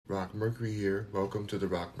Rock Mercury here. Welcome to the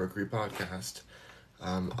Rock Mercury podcast.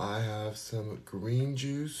 I have some green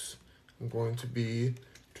juice I'm going to be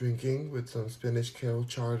drinking with some spinach, kale,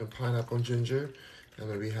 chard, and pineapple and ginger. I'm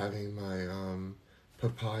going to be having my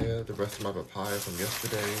papaya, the rest of my papaya from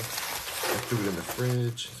yesterday. I threw it in the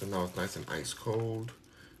fridge, so now it's nice and ice cold.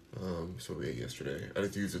 So we ate yesterday. I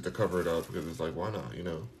just used it to cover it up because it's like, why not,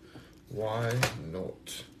 Why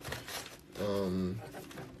not?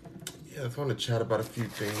 I just want to chat about a few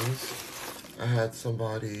things. I had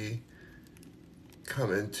somebody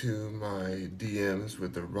come into my DMs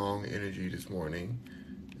with the wrong energy this morning,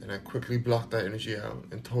 and I quickly blocked that energy out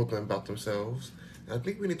and told them about themselves. And I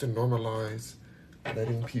think we need to normalize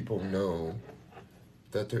letting people know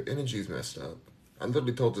that their energy is messed up. I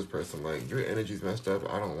literally told this person, like, your energy's messed up.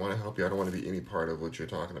 I don't want to help you. I don't want to be any part of what you're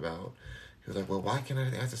talking about. He was like, well, why can't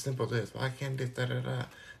I ask a simple this? Why can't this, da-da-da?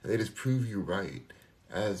 And they just prove you right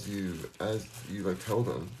as you like tell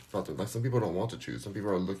them about them. Like, some people don't want to choose. Some people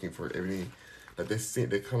are looking for like,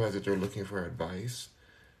 they come as if they're looking for advice,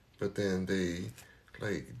 but then they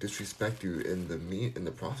like disrespect you in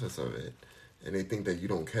the process of it, and they think that you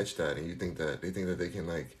don't catch that, and they think that they can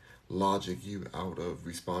like logic you out of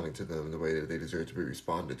responding to them in the way that they deserve to be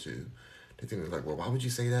responded to. They think they're like, well, why would you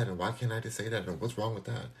say that, and why can't I just say that, and what's wrong with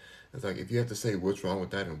that? It's like, if you have to say what's wrong with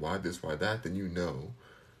that and why this, why that, then you know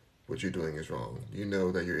what you're doing is wrong. You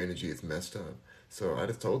know that your energy is messed up. So I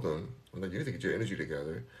just told them, I'm like, you need to get your energy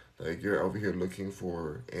together. Like, you're over here looking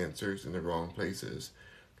for answers in the wrong places.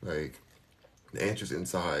 Like, the answer's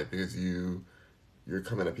inside because you're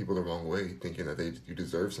coming at people the wrong way, thinking that you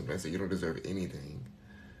deserve something. I said, you don't deserve anything.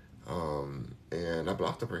 And I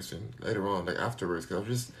blocked the person later on, like afterwards,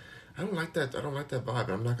 because I don't like that vibe.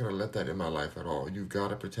 I'm not gonna let that in my life at all. You've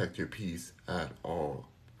got to protect your peace at all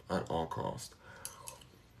cost.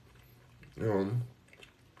 I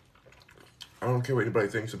don't care what anybody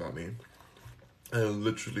thinks about me. I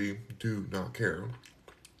literally do not care.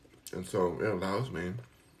 And so it allows me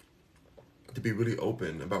to be really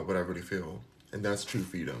open about what I really feel. And that's true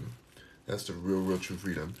freedom. That's the real true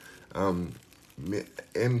freedom. M.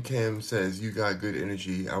 Kim says, you got good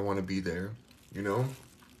energy. I want to be there.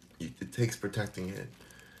 It takes protecting it.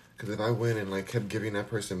 Because if I went and like kept giving that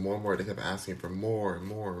person more and more, they kept asking for more and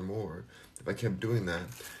more and more. If I kept doing that,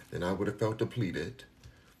 then I would have felt depleted.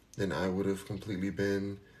 Then I would have completely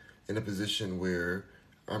been in a position where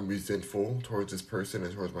I'm resentful towards this person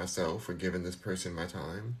and towards myself for giving this person my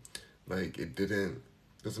time. Like,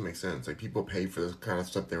 doesn't make sense. Like, people pay for the kind of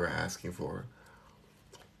stuff they were asking for.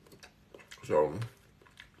 So,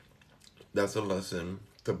 that's a lesson,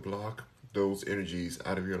 to block those energies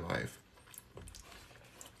out of your life.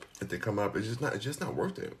 If they come up, it's just not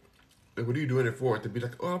worth it. Like, what are you doing it for? To be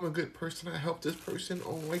like, oh, I'm a good person, I helped this person,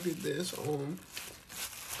 oh, I did this,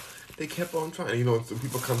 they kept on trying. Some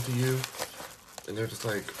people come to you and they're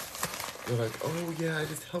like, oh yeah, I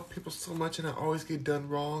just help people so much and I always get done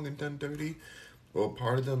wrong and done dirty. Well,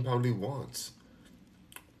 part of them probably wants,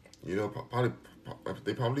 they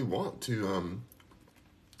probably want to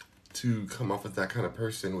come off as that kind of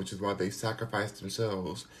person, which is why they sacrifice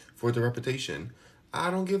themselves for the reputation. I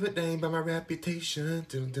don't give a damn about my reputation.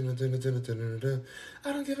 I don't give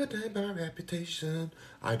a damn about my reputation.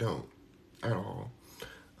 I don't at all.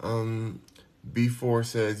 B4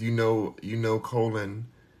 says,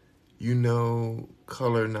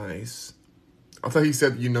 color nice. I thought he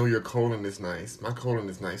said, your colon is nice. My colon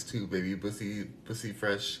is nice too, baby. Pussy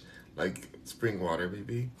fresh, like spring water,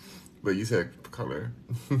 baby. But you said color.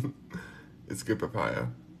 It's good papaya.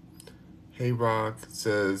 Hey Rock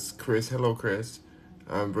says, Chris, hello Chris.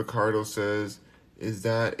 Ricardo says, is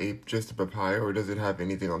that just a papaya or does it have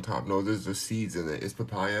anything on top? No, there's the seeds in it. It's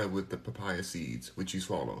papaya with the papaya seeds, which you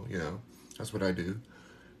swallow, That's what I do.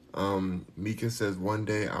 Mika says, one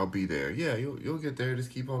day I'll be there. Yeah, you'll get there.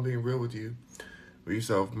 Just keep on being real with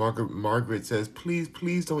yourself. Margaret says,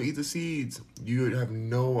 please don't eat the seeds. You have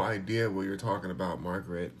no idea what you're talking about,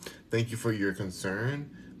 Margaret. Thank you for your concern,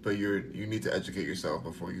 but you need to educate yourself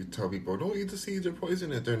before you tell people, don't eat the seeds, they're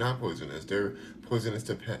poisonous. They're not poisonous. They're poisonous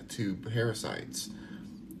to parasites.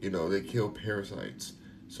 They kill parasites.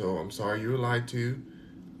 So I'm sorry you were lied to,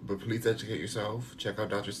 but please educate yourself. Check out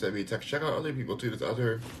Dr. Sebi. Check out other people too. There's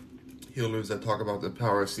other healers that talk about the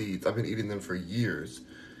power of seeds. I've been eating them for years,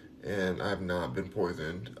 and I have not been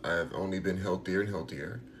poisoned. I have only been healthier and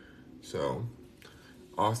healthier. So,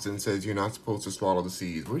 Austin says you're not supposed to swallow the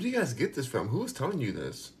seeds. Where do you guys get this from? Who is telling you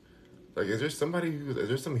this? Like, is there some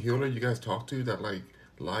healer you guys talk to that, like,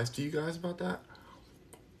 lies to you guys about that?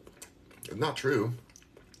 It's not true.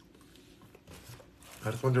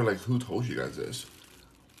 I just wonder, like, who told you guys this?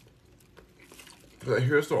 Because I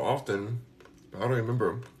hear it so often, but I don't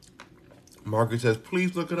remember Margaret says,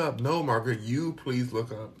 please look it up. No, Margaret, you please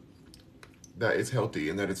look up that it's healthy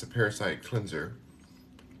and that it's a parasite cleanser.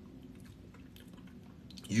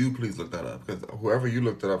 You please look that up, because whoever you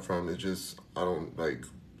looked it up from is just, I don't like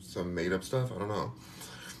some made up stuff. I don't know.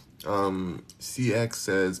 CX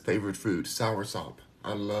says favorite fruit, soursop.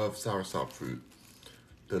 I love soursop fruit.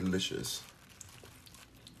 Delicious.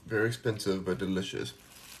 Very expensive, but delicious.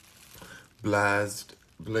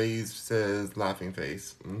 Blaze says laughing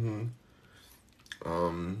face.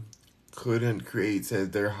 Couldn't create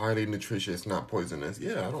says they're highly nutritious, not poisonous.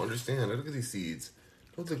 Yeah, I don't understand. Look at these seeds.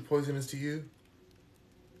 Those look poisonous to you?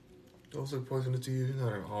 Those look poisonous to you?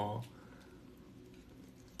 Not at all.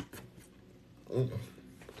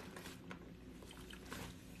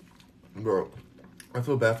 Bro, I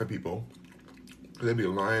feel bad for people. They be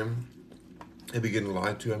lying. They be getting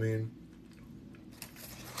lied to. I mean,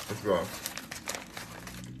 it's rough.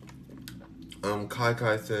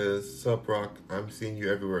 Kai says, Sup Rock, I'm seeing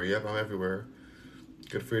you everywhere. Yep, I'm everywhere.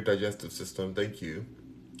 Good for your digestive system. Thank you.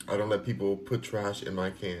 I don't let people put trash in my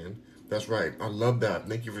can. That's right. I love that.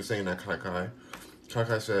 Thank you for saying that, Kai Kai. Kai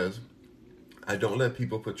Kai says, I don't let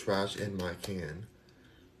people put trash in my can.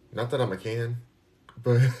 Not that I'm a can,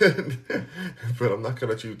 but but I'm not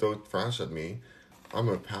gonna let you throw trash at me. I'm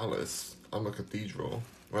a palace. I'm a cathedral.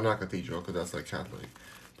 Well, not cathedral, because that's like Catholic.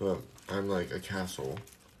 But I'm like a castle,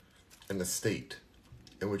 an estate.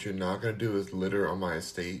 And what you're not gonna do is litter on my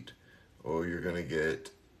estate, or you're gonna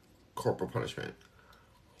get corporal punishment.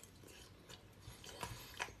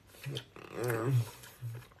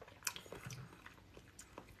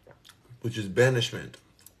 Which is banishment.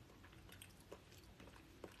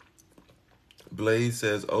 Blaze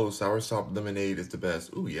says, oh, soursop lemonade is the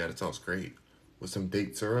best. Ooh, yeah, that sounds great. With some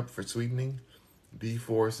date syrup for sweetening.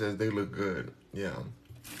 B4 says they look good. Yeah.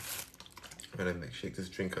 I'm gonna shake this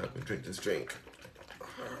drink up and drink this drink.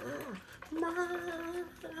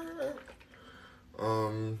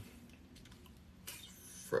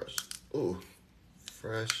 Fresh. Ooh,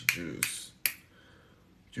 fresh juice.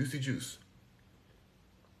 Juicy juice.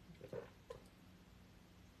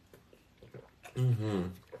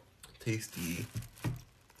 Tasty.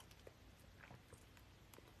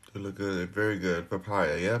 They look good. Very good.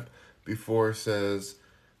 Papaya, yep. Before says,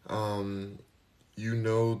 you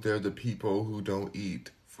know they're the people who don't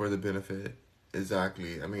eat for the benefit.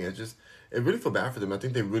 Exactly. I mean, it really feel bad for them. I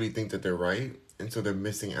think they really think that they're right, and so they're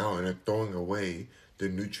missing out and they're throwing away their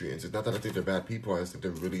nutrients. It's not that I think they're bad people. I just think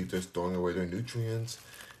they're really just throwing away their nutrients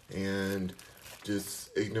and just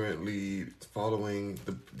ignorantly following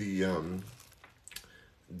the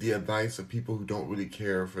advice of people who don't really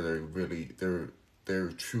care for their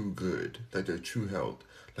true good, like their true health.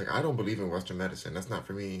 Like, I don't believe in Western medicine. That's not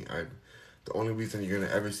for me. The only reason you're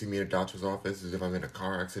gonna ever see me in a doctor's office is if I'm in a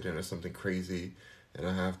car accident or something crazy, and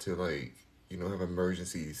I have to have an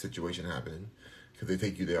emergency situation happen, because they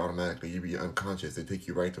take you there automatically. You be unconscious. They take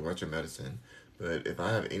you right to Western medicine. But if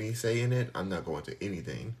I have any say in it, I'm not going to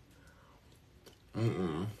anything.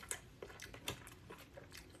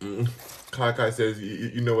 Kai Kai says,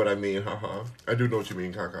 you know what I mean, haha. I do know what you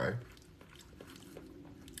mean, Kai Kai.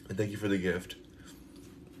 And thank you for the gift.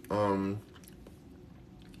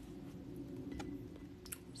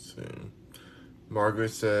 So,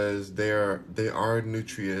 Margaret says they are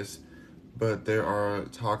nutritious, but there are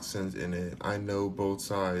toxins in it. I know both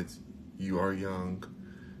sides. You are young.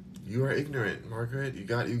 You are ignorant, Margaret. You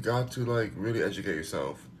got to like really educate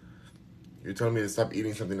yourself. You're telling me to stop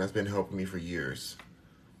eating something that's been helping me for years.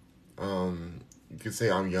 You could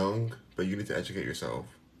say I'm young, but you need to educate yourself.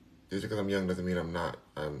 Just because I'm young doesn't mean I'm not.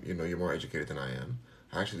 You're more educated than I am.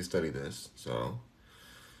 I actually studied this, so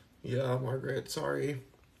yeah, Margaret. Sorry.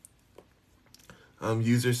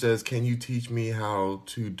 User says, can you teach me how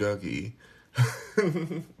to Dougie?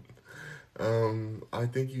 I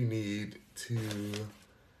think you need to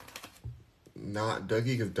not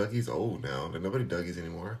Dougie, because Dougie's old now. Like, nobody Dougies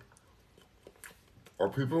anymore. Are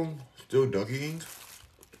people still Dougieing?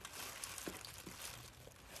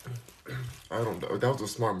 I don't know. That was a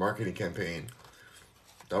smart marketing campaign.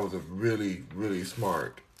 That was a really, really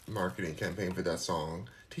smart marketing campaign for that song.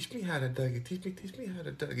 Teach me how to Dougie. Teach me how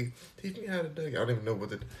to Dougie. Teach me how to Dougie. I don't even know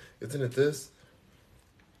what it. Isn't it this?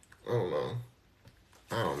 I don't know.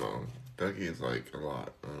 I don't know. Dougie is like a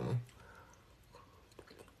lot. I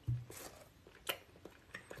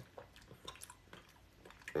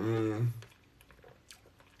don't know.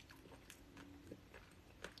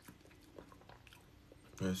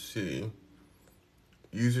 Let's see.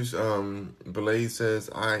 Users, Blaze says,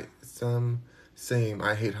 same,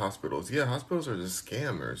 I hate hospitals. Yeah, hospitals are just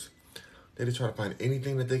scammers. They just try to find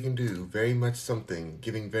anything that they can do. Very much something.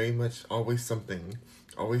 Giving very much always something.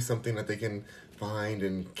 Always something that they can find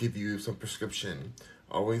and give you some prescription.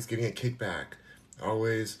 Always getting a kickback.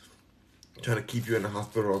 Always trying to keep you in the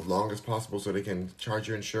hospital as long as possible so they can charge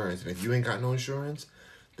your insurance. And if you ain't got no insurance,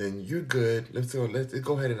 then you're good. Let's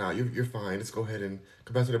go ahead and out. You're fine. Let's go ahead and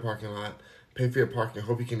go back to the parking lot. Pay for your parking.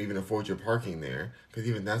 Hope you can even afford your parking there, because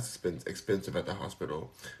even that's expensive at the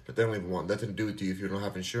hospital. But they don't even want nothing to do with you if you don't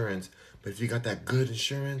have insurance. But if you got that good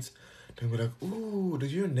insurance, then we're like, ooh,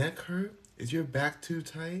 does your neck hurt? Is your back too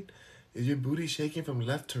tight? Is your booty shaking from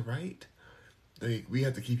left to right? Like, we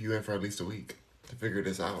have to keep you in for at least a week to figure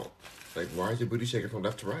this out. Like, why is your booty shaking from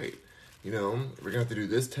left to right? You know, we're gonna have to do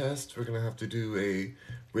this test. We're gonna have to do a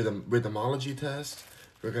rhythmology test.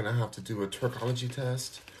 We're gonna have to do a twerkology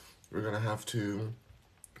test. We're gonna have to,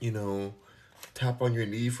 you know, tap on your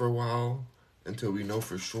knee for a while until we know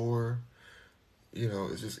for sure. You know,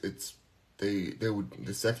 they would,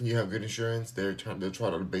 the second you have good insurance, they'll try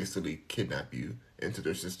to basically kidnap you into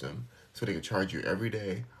their system so they can charge you every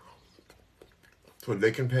day so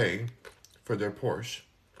they can pay for their Porsche.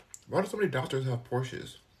 Why do so many doctors have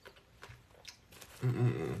Porsches?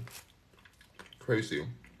 Crazy.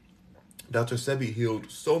 Dr. Sebi healed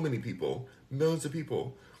so many people, millions of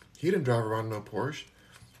people. He didn't drive around in no Porsche.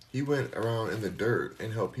 He went around in the dirt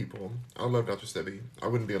and helped people. I love Dr. Sebi. I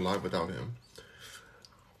wouldn't be alive without him.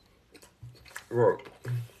 Well,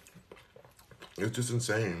 it's just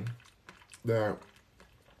insane that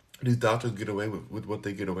these doctors get away with what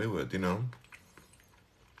they get away with, you know?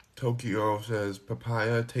 Tokyo says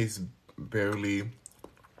papaya tastes barfy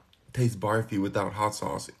without hot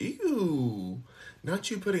sauce. Ew. Not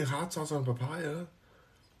you putting hot sauce on papaya.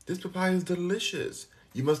 This papaya is delicious.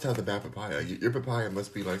 You must have the bad papaya. Your papaya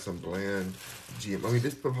must be like some bland GMO. I mean,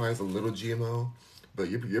 this papaya is a little GMO, but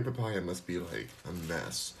your papaya must be like a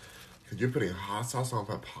mess. Because you're putting hot sauce on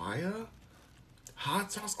papaya?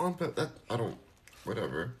 Hot sauce on papaya? I don't,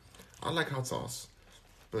 whatever. I like hot sauce,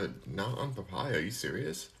 but not on papaya. Are you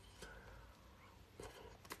serious?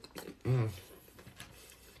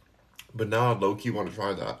 But now I low-key want to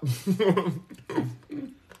try that.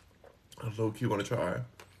 I low-key want to try.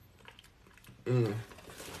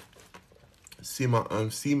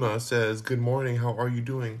 Seema says, good morning, how are you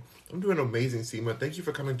doing? I'm doing amazing, Seema. Thank you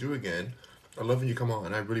for coming through again. I love when you come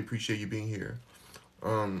on. I really appreciate you being here.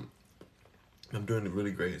 I'm doing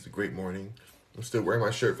really great. It's a great morning. I'm still wearing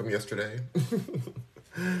my shirt from yesterday.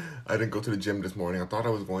 I didn't go to the gym this morning. I thought I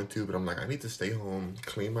was going to, but I'm like, I need to stay home,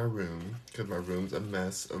 clean my room, because my room's a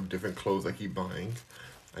mess of different clothes I keep buying.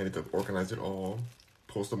 I need to organize it all,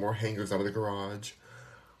 pull some more hangers out of the garage,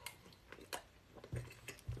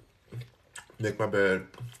 make my bed,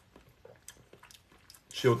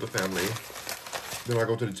 chill with the family. Then I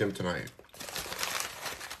go to the gym tonight.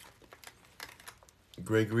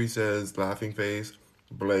 Gregory says, laughing face.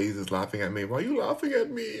 Blaze is laughing at me. Why are you laughing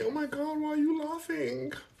at me? Oh my God, why are you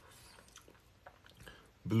laughing?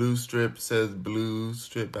 Blue Strip says blue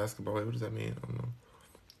strip basketball. Wait, what does that mean? I don't know.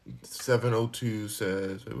 702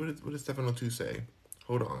 says, what does 702 say?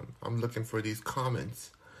 Hold on. I'm looking for these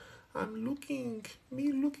comments.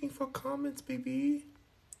 Me looking for comments, baby.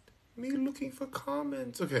 Me looking for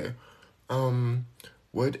comments. Okay.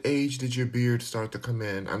 What age did your beard start to come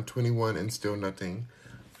in? I'm 21 and still nothing.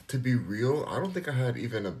 To be real, I don't think I had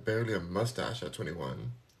even barely a mustache at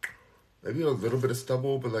 21. Maybe a little bit of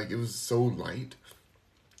stubble, but like it was so light.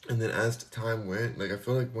 And then as time went, like I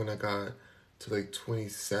feel like when I got to like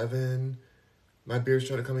 27, my beard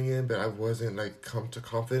started coming in, but I wasn't like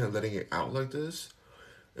confident in letting it out like this.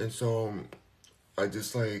 And so I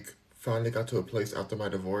just like finally got to a place after my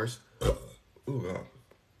divorce. Ooh, God.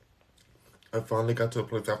 I finally got to a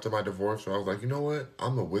place after my divorce where I was like, you know what?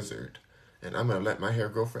 I'm a wizard. And I'm going to let my hair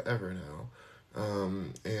grow forever now.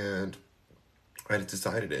 And I just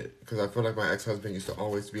decided it. Because I feel like my ex-husband used to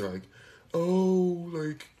always be like, oh,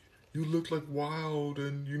 like, you look like wild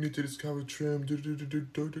and you need to just have a trim.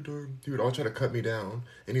 He would all try to cut me down.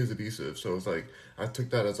 And he was abusive. So it's like, I took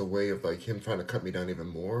that as a way of like him trying to cut me down even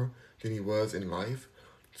more than he was in life.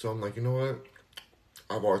 So I'm like, you know what?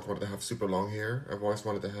 I've always wanted to have super long hair. I've always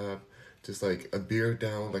wanted to have just like a beard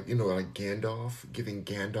down, like, you know, like Gandalf, giving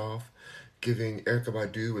Erykah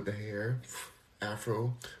Badu with the hair,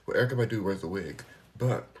 afro. Well, Erykah Badu wears a wig,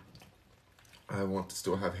 but I want to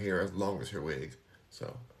still have hair as long as her wig.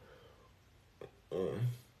 So, I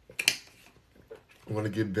want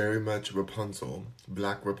to give very much Rapunzel,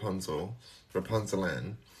 Black Rapunzel,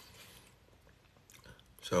 Rapunzelan.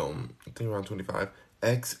 So, I think around 25.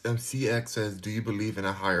 CX says, do you believe in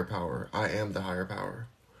a higher power? I am the higher power.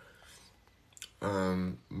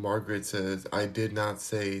 Margaret says, I did not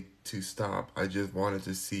say to stop. I just wanted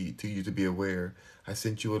to you to be aware. I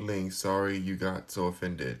sent you a link. Sorry you got so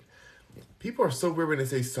offended. People are so weird when they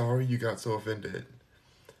say sorry you got so offended.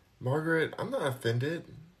 Margaret, I'm not offended.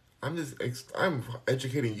 I'm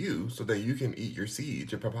educating you so that you can eat your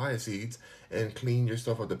seeds, your papaya seeds, and clean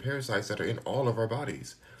yourself of the parasites that are in all of our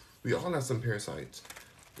bodies. We all have some parasites,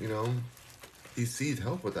 you know. These seeds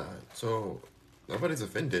help with that. So nobody's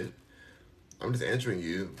offended. I'm just answering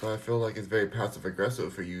you, but I feel like it's very passive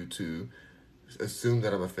aggressive for you to assume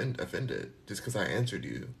that I'm offended just because I answered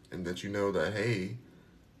you, and that you know that, hey,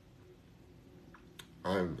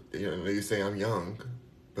 you say I'm young,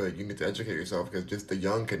 but you need to educate yourself because just the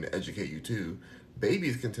young can educate you too.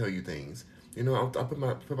 Babies can tell you things. I put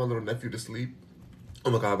my little nephew to sleep.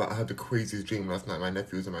 Oh my god, I had the craziest dream last night. My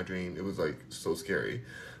nephew was in my dream. It was like so scary,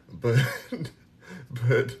 but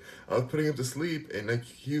but I was putting him to sleep, and like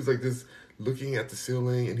he was like this, looking at the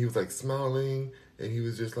ceiling, and he was like smiling, and he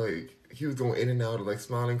was just like he was going in and out of like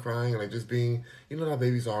smiling, crying, and like just being, how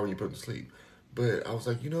babies are when you put them to sleep. But I was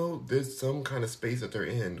like, there's some kind of space that they're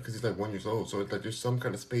in because he's like 1 year old. So it's like there's some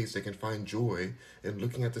kind of space they can find joy in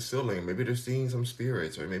looking at the ceiling. Maybe they're seeing some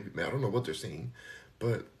spirits, or maybe I don't know what they're seeing,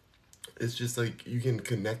 but it's just like you can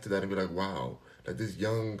connect to that and be like, wow, that this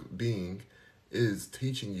young being is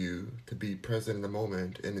teaching you to be present in the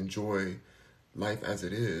moment and enjoy life as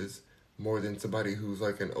it is more than somebody who's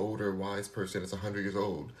like an older, wise person that's 100 years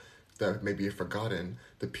old that maybe have forgotten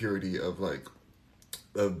the purity of like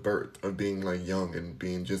of birth, of being like young and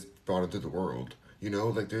being just brought into the world.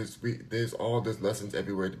 Like there's all these lessons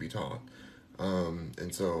everywhere to be taught,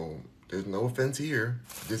 and so there's no offense here,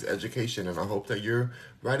 just education, and I hope that you're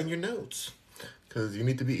writing your notes because you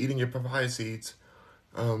need to be eating your papaya seeds.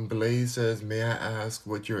 Blaze says, "May I ask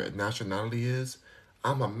what your nationality is?"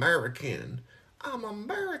 I'm American. I'm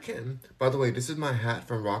American. By the way, this is my hat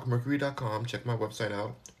from rockmercury.com. Check my website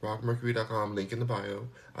out, rockmercury.com, link in the bio.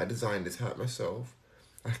 I designed this hat myself.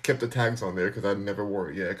 I kept the tags on there because I never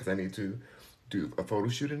wore it yet because I need to do a photo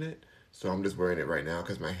shoot in it. So I'm just wearing it right now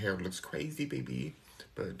because my hair looks crazy, baby.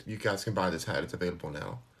 But you guys can buy this hat. It's available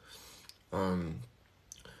now.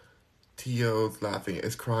 Tio's laughing.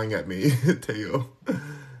 It's crying at me. Teo.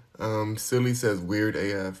 Silly says weird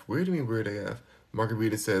AF. Weird do you mean weird AF?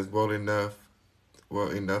 Margarita says well enough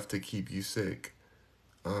to keep you sick.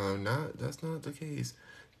 That's not the case.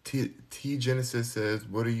 T Genesis says,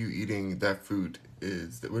 what are you eating that fruit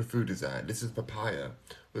is? What fruit is that? This is papaya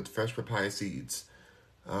with fresh papaya seeds.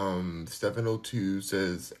 Stephen02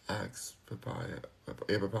 says, axe papaya.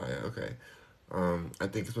 Yeah, papaya, okay. I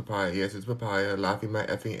think it's papaya. Yes, it's papaya. Laughing my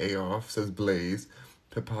effing A off, says Blaze.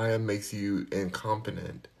 Papaya makes you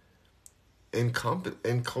incompetent. Incompetent?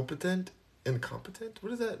 Incompetent?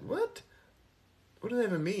 What is that? What? What does that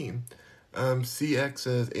even mean? CX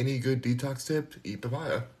says, any good detox tip? Eat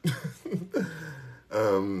papaya.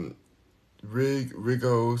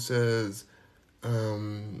 Rigo says,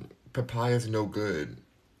 papaya's no good.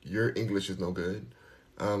 Your English is no good.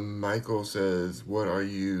 Michael says, what are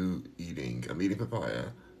you eating? I'm eating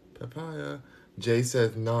papaya. Papaya. Jay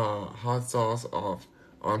says, nah, hot sauce off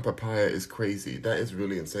on papaya is crazy. That is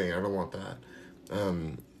really insane. I don't want that.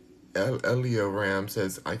 Elio Ram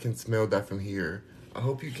says, I can smell that from here. I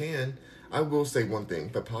hope you can. I will say one thing.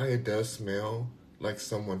 Papaya does smell like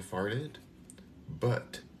someone farted,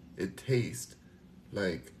 but it tastes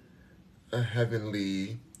like a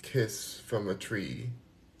heavenly kiss from a tree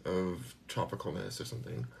of tropicalness or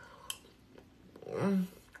something.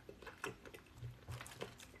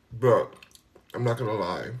 But I'm not gonna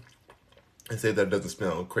lie and say that it doesn't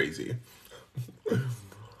smell crazy.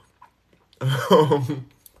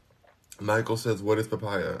 Michael says, what is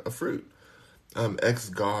papaya? A fruit. Ex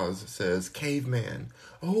Gauze says, caveman.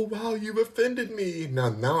 Oh wow, you've offended me. Now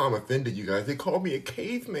I'm offended, you guys. They called me a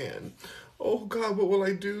caveman. Oh God, what will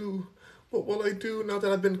I do? What will I do now that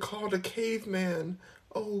I've been called a caveman?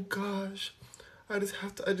 Oh gosh. Oh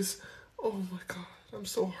my God. I'm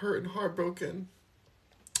so hurt and heartbroken.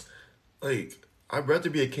 Like, I'd rather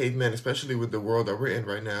be a caveman, especially with the world that we're in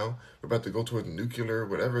right now. We're about to go towards nuclear,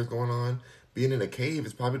 whatever is going on. Being in a cave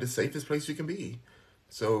is probably the safest place you can be.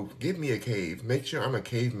 So give me a cave. Make sure I'm a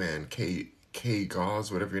caveman. K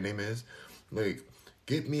Gauze, whatever your name is. Like,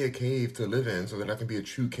 get me a cave to live in so that I can be a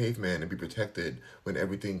true caveman and be protected when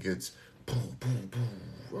everything gets boom, boom, boom.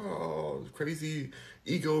 Oh, crazy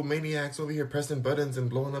egomaniacs over here pressing buttons and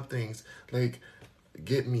blowing up things. Like,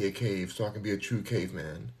 get me a cave so I can be a true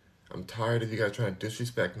caveman. I'm tired of you guys trying to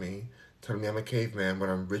disrespect me, telling me I'm a caveman when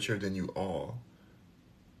I'm richer than you all.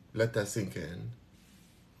 Let that sink in.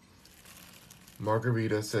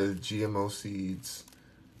 Margarita says GMO seeds.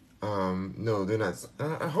 No, they're not.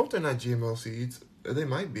 I hope they're not GMO seeds. They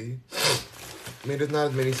might be. I mean, there's not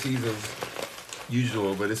as many seeds as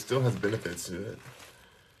usual, but it still has benefits to it.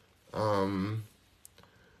 Um,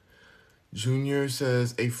 Junior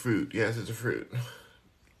says a fruit. Yes, it's a fruit.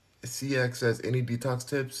 CX says any detox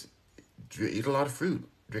tips? Eat a lot of fruit.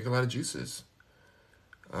 Drink a lot of juices.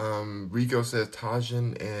 Rico says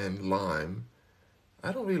Tajin and lime.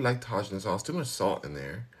 I don't really like Tajin sauce. Too much salt in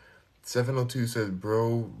there. 702 says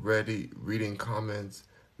bro ready reading comments.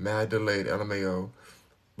 Mad delayed LMAO.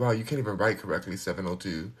 Wow, you can't even write correctly,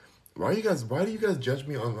 702. Why do you guys judge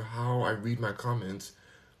me on how I read my comments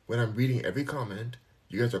when I'm reading every comment?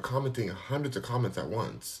 You guys are commenting hundreds of comments at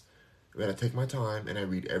once. Then I take my time and I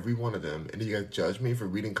read every one of them, and then you guys judge me for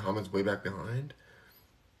reading comments way back behind?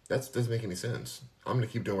 That doesn't make any sense. I'm gonna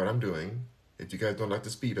keep doing what I'm doing. If you guys don't like the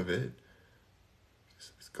speed of it,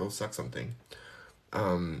 just go suck something.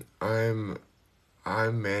 Um, I'm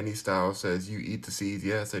I'm Manny Style says you eat the seeds.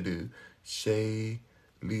 Yes, I do. Shay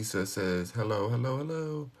Lisa says hello, hello,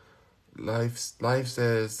 hello. Life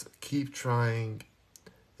says keep trying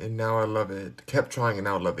and now I love it. Kept trying and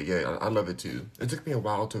now I love it. Yeah, I love it too. It took me a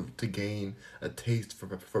while to gain a taste for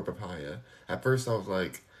papaya. At first I was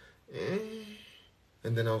like, eh.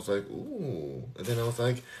 And then I was like, ooh. And then I was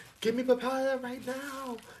like, give me papaya right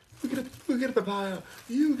now. You get a papaya.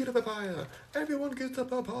 You get a papaya. Everyone gets a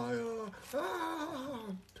papaya. Ah.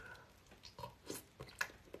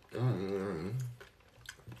 Mm,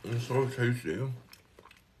 it's so tasty.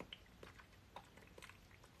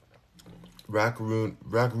 Raccoon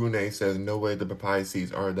says, no way the papaya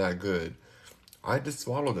seeds are that good. I just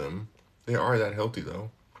swallow them. They are that healthy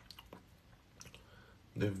though.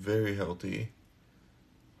 They're very healthy.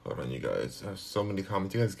 Hold on, you guys. I have so many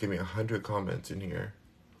comments. You guys give me 100 comments in here.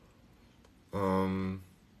 Um,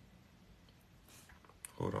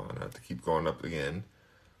 Hold on. I have to keep going up again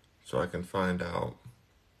so I can find out.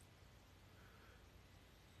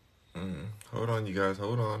 Hold on, you guys.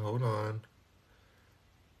 Hold on.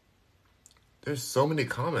 There's so many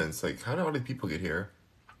comments. Like, how did all these people get here?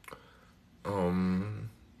 Um,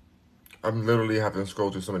 I'm literally having to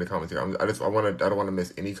scroll through so many comments here. I don't want to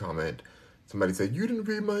miss any comment. Somebody said you didn't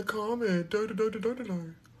read my comment. Da, da, da, da, da, da.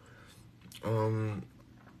 Um,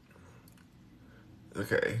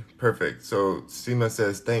 okay, perfect. So Seema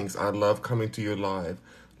says thanks. I love coming to your live.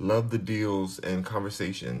 Love the deals and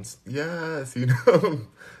conversations. Yes, you know.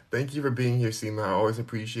 Thank you for being here, Seema. I always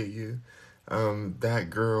appreciate you. That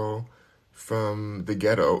girl from the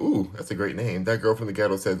ghetto. Ooh, that's a great name. That girl from the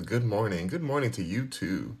ghetto says good morning. Good morning to you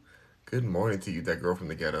too. Good morning to you, that girl from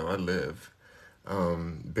the ghetto. I live.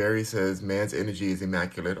 Barry says, man's energy is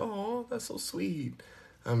immaculate. Oh, that's so sweet.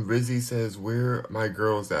 Rizzy says, where my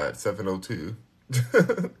girls at? 702.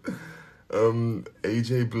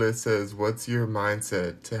 AJ Bliss says, what's your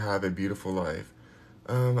mindset to have a beautiful life?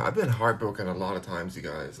 I've been heartbroken a lot of times, you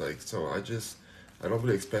guys. Like, so I don't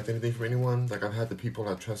really expect anything from anyone. Like, I've had the people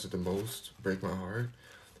I trusted the most break my heart.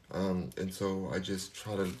 And so I just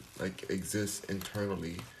try to like exist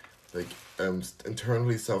internally, like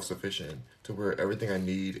internally self-sufficient to where everything I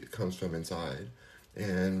need comes from inside.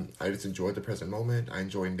 And I just enjoy the present moment. I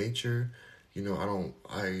enjoy nature. You know,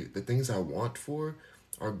 the things I want for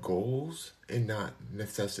are goals and not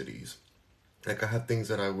necessities. Like I have things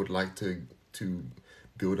that I would like to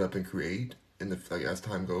build up and create in the like as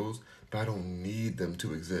time goes, but I don't need them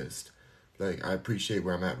to exist. Like I appreciate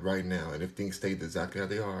where I'm at right now, and if things stay exactly how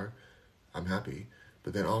they are, I'm happy.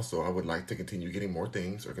 But then also, I would like to continue getting more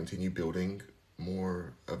things or continue building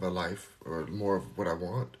more of a life or more of what I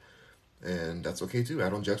want, and that's okay too. I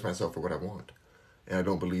don't judge myself for what I want, and I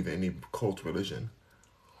don't believe in any cult religion.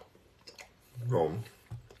 So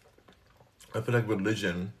I feel like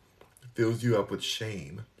religion fills you up with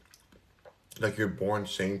shame, like you're born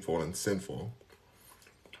shameful and sinful.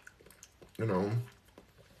 You know,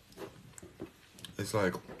 it's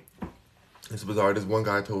like it's bizarre. This one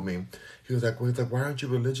guy told me, why aren't you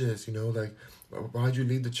religious? You know, like, why'd you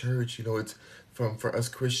leave the church? You know, it's for us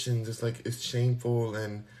Christians. It's like it's shameful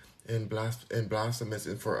and blasphemous,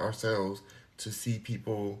 and for ourselves to see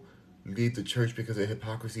people leave the church because of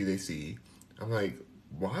hypocrisy they see. I'm like,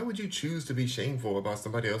 why would you choose to be shameful about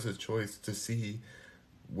somebody else's choice to see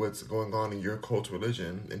what's going on in your cult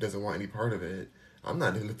religion and doesn't want any part of it? I'm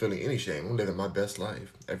not feeling any shame. I'm living my best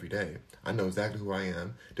life every day. I know exactly who I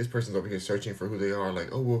am. This person's over here searching for who they are. Like,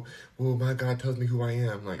 oh well, my God tells me who I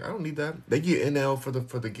am. Like, I don't need that. They get NL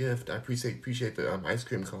for the gift. I appreciate the ice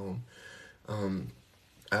cream cone. Um,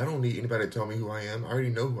 I don't need anybody to tell me who I am. I already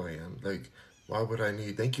know who I am. Like, why would I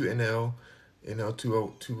need? Thank you, NL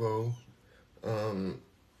 2020. Um,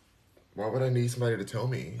 why would I need somebody to tell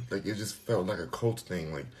me? Like, it just felt like a cult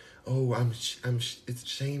thing. Like, oh, it's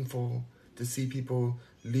shameful to see people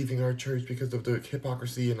leaving our church because of the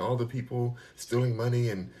hypocrisy and all the people stealing money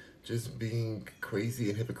and just being crazy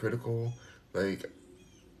and hypocritical. Like,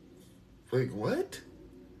 what?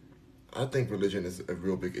 I think religion is a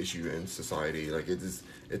real big issue in society. Like,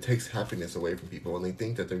 it takes happiness away from people, and they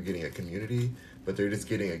think that they're getting a community, but they're just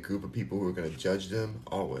getting a group of people who are going to judge them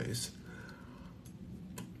always.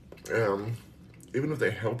 Um, Even if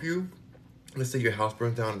they help you, let's say your house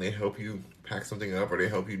burns down and they help you pack something up or they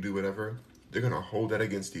help you do whatever, they're going to hold that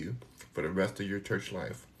against you for the rest of your church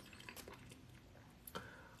life.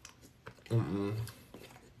 I'm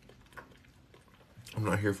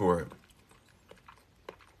not here for it.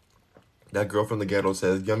 That girl from the ghetto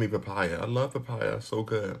says, yummy papaya. I love papaya. So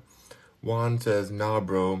good. Juan says, nah,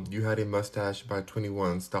 bro. You had a mustache by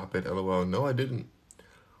 21. Stop it, LOL. No, I didn't.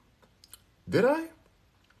 Did I?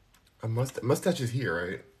 Mustache is here,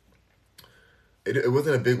 right? It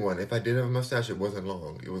wasn't a big one. If I did have a mustache, it wasn't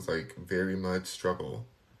long. It was like very much struggle.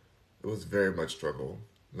 It was very much struggle.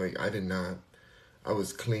 Like, I did not. I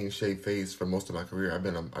was clean shaved face for most of my career. I've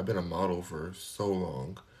been a model for so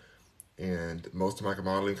long. And most of my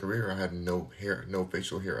modeling career, I had no hair, no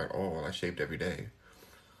facial hair at all. I shaved every day.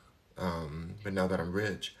 But now that I'm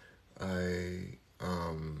rich, I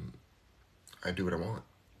do what I want.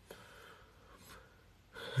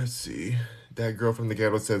 Let's see. That girl from the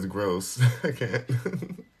ghetto says gross. I can't.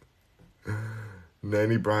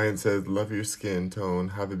 Nanny Bryant says, love your skin tone.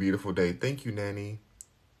 Have a beautiful day. Thank you, Nanny.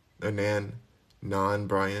 Non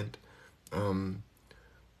Bryant.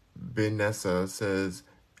 Benessa says,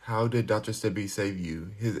 how did Dr. Sebi save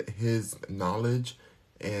you? His knowledge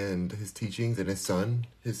and his teachings and his son,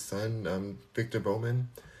 Victor Bowman,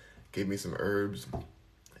 gave me some herbs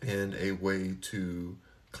and a way to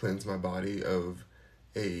cleanse my body of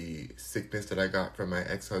a sickness that I got from my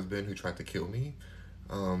ex-husband who tried to kill me.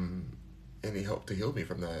 And he helped to heal me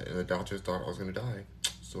from that. And the doctors thought I was going to die.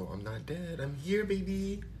 So I'm not dead. I'm here,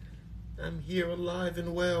 baby. I'm here alive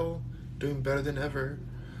and well, doing better than ever.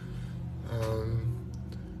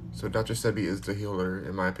 So Dr. Sebi is the healer,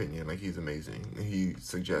 in my opinion. Like, he's amazing. He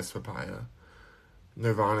suggests papaya.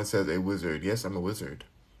 Nirvana says, a wizard. Yes, I'm a wizard.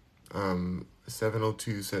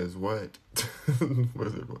 702 says, what?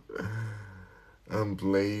 Wizard.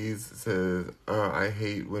 Blaze says, I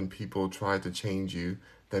hate when people try to change you.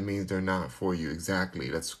 That means they're not for you. Exactly.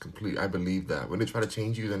 That's complete. I believe that. When they try to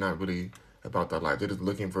change you, they're not really about that life. They're just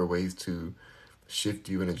looking for ways to shift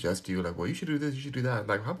you and adjust you. Like, well, you should do this, you should do that.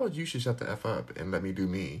 Like, how about you should shut the F up and let me do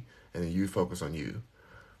me, and then you focus on you.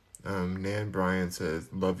 Nan Bryan says,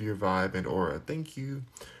 love your vibe and aura. Thank you.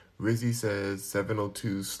 Rizzy says,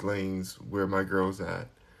 702 slangs, where my girls at?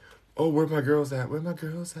 Oh, where my girls at? Where my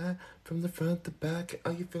girls at? From the front to back,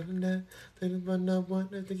 are you feeling that? Then run up one,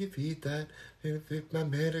 I think you feed that. And if my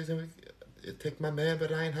man doesn't take my man,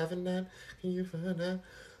 but I ain't having that. Can you find that?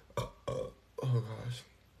 Oh gosh.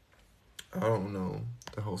 I don't know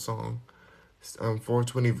the whole song.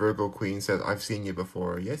 420 Virgo Queen says, I've seen you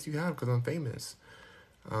before. Yes, you have, because I'm famous.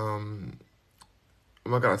 Oh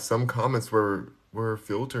my god, some comments were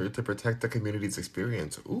filtered to protect the community's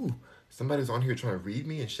experience. Ooh, somebody's on here trying to read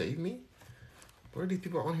me and shade me? What are these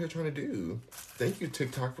people on here trying to do? Thank you,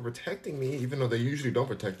 TikTok, for protecting me, even though they usually don't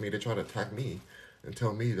protect me. They try to attack me and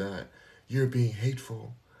tell me that you're being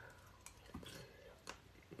hateful.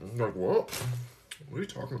 I'm like, what? What are you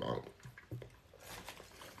talking about?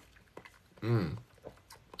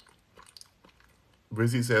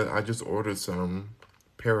 Rizzy said, I just ordered some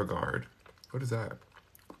Paragard. What is that?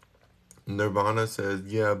 Nirvana says,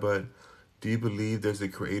 yeah, but do you believe there's a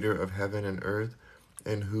creator of heaven and earth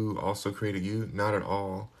and who also created you? Not at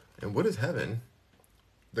all. And what is heaven?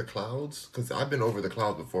 The clouds? Because I've been over the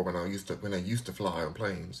clouds before when I used to fly on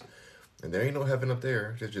planes. And there ain't no heaven up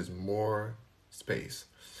there. There's just more space.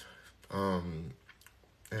 And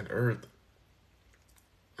earth.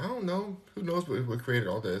 I don't know. Who knows what created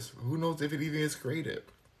all this? Who knows if it even is created?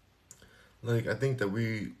 Like, I think that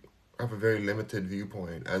we have a very limited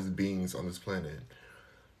viewpoint as beings on this planet.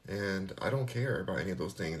 And I don't care about any of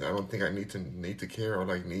those things. I don't think I need to care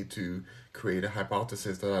or need to create a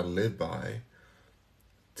hypothesis that I live by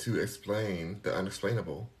to explain the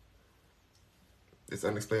unexplainable. It's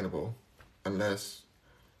unexplainable. Unless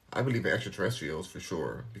I believe in extraterrestrials for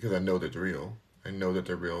sure, because I know that they're real. I know that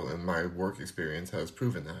they're real, and my work experience has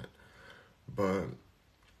proven that. But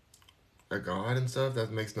a God and stuff,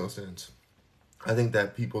 that makes no sense. I think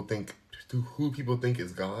that who people think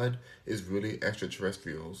is God is really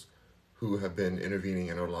extraterrestrials who have been intervening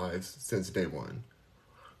in our lives since day one.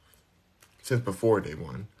 Since before day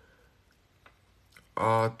one.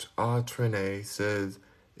 Trine says,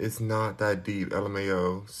 it's not that deep,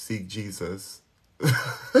 LMAO, seek Jesus.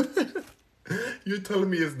 You're telling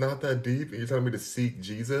me it's not that deep, and you're telling me to seek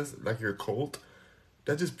Jesus like you're a cult?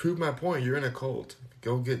 That just proved my point. You're in a cult.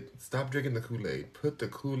 Stop drinking the Kool-Aid. Put the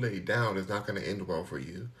Kool-Aid down. It's not going to end well for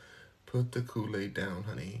you. Put the Kool-Aid down,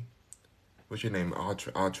 honey. What's your name?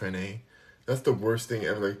 Altrene. That's the worst thing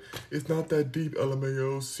ever. Like, it's not that deep,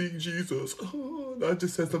 LMAO. Seek Jesus. Oh, I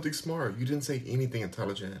just said something smart. You didn't say anything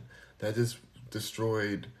intelligent. That just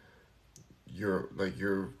destroyed your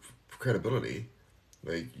credibility.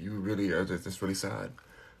 Like, you really are just really sad.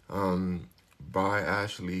 By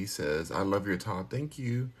Ashley says, I love your talk. Thank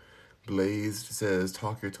you. Blazed says,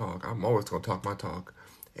 talk your talk. I'm always gonna talk my talk.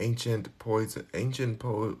 Ancient Poe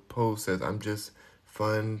says, I'm just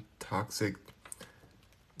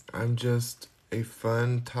a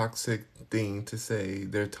fun toxic thing to say.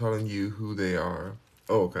 They're telling you who they are.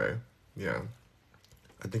 Oh, okay. Yeah.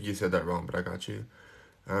 I think you said that wrong, but I got you.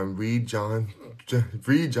 Read John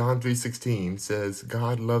 3:16 says,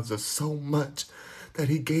 God loves us so much that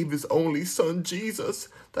he gave his only son Jesus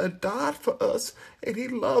that died for us, and he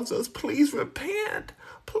loves us. Please repent.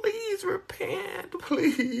 Please repent.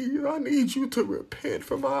 Please, I need you to repent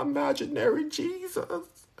for my imaginary Jesus.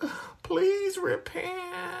 Please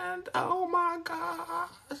repent. Oh my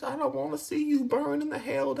gosh, I don't want to see you burn in the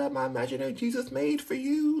hell that my imaginary Jesus made for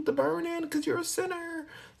you to burn in because you're a sinner.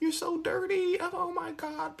 You're so dirty. Oh my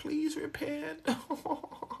God, please repent.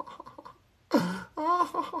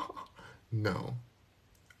 No,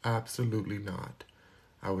 absolutely not.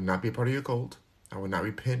 I would not be a part of your cult. I would not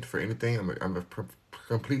repent for anything. I'm a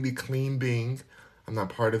completely clean being. I'm not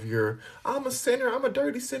part of your, I'm a sinner, I'm a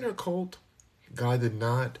dirty sinner cult. God did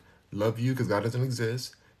not love you because God doesn't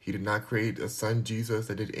exist. He did not create a son, Jesus,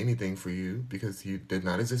 that did anything for you because he did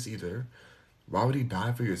not exist either. Why would he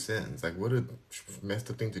die for your sins? Like, what a messed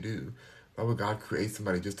up thing to do. Why would God create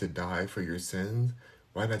somebody just to die for your sins?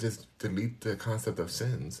 Why not just delete the concept of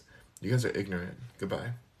sins? You guys are ignorant.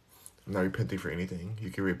 Goodbye. I'm not repenting for anything. You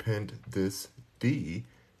can repent this D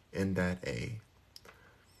and that A.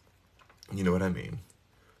 You know what I mean.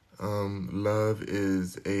 Love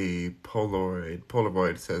is a Polaroid.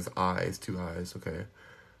 Polaroid says eyes, 2 eyes. Okay.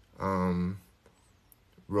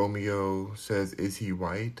 Romeo says, is he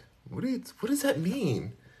white? What does that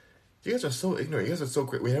mean? You guys are so ignorant. You guys are so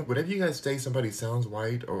great. Whenever you guys say somebody sounds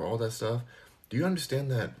white or all that stuff, do you understand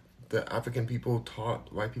that the African people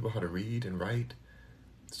taught white people how to read and write?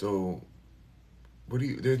 So,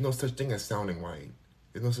 there's no such thing as sounding white.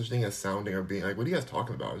 There's no such thing as sounding or being like, what are you guys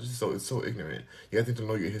talking about? It's so ignorant. You guys need to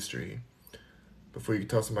know your history before you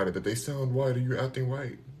tell somebody that they sound white or you're acting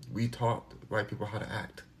white. We taught white people how to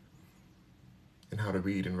act and how to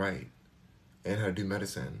read and write and how to do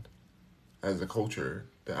medicine as a culture.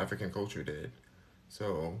 The African culture did.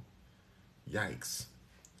 So, yikes.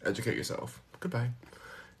 Educate yourself. Goodbye.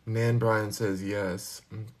 Nan Bryan says yes.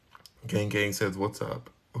 Gang Gang says, what's up?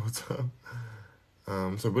 What's up?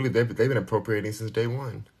 So really, they've been appropriating since day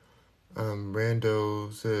one.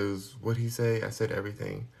 Rando says, what'd he say? I said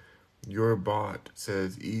everything. Your bot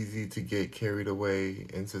says, easy to get carried away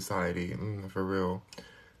in society. For real.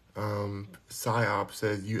 Psyop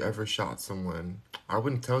says, you ever shot someone? I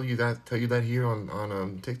wouldn't tell you that here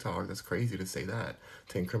on TikTok. That's crazy to say that,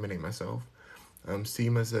 to incriminate myself.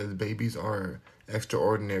 Seema says, babies are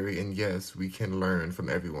extraordinary, and yes, we can learn from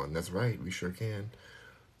everyone. That's right, we sure can.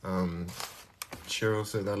 Cheryl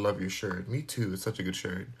says, I love your shirt. Me too, it's such a good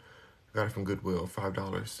shirt. I got it from Goodwill,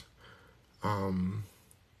 $5.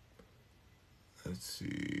 Let's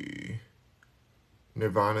see.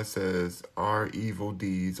 Nirvana says, our evil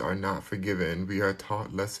deeds are not forgiven. We are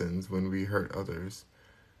taught lessons when we hurt others.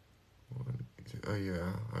 Oh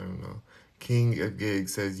yeah, I don't know. King of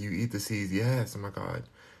Gigs says, you eat the seeds. Yes, oh my God.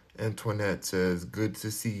 Antoinette says, good to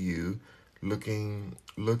see you. Look a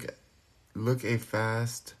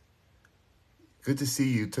fast. Good to see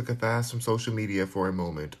you. Took a fast from social media for a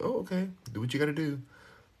moment. Oh, okay. Do what you gotta do.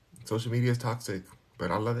 Social media is toxic, but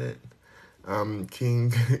I love it.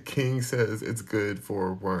 King says it's good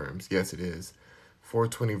for worms. Yes, it is.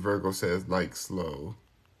 420 Virgo says like slow.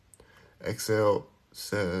 Excel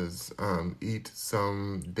says eat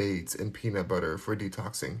some dates and peanut butter for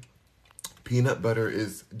detoxing. Peanut butter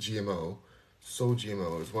is GMO. So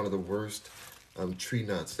GMO. It's one of the worst tree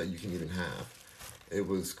nuts that you can even have. It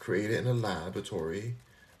was created in a laboratory.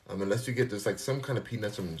 Unless you get there's some kind of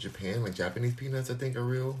peanuts from Japan, like Japanese peanuts, I think are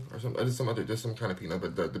real, or there's some kind of peanut,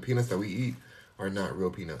 but the peanuts that we eat are not real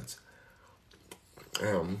peanuts.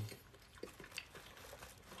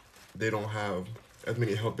 They don't have as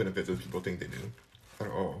many health benefits as people think they do, at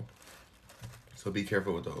all. So be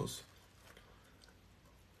careful with those.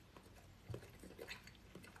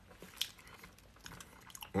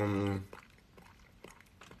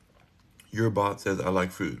 Your bot says I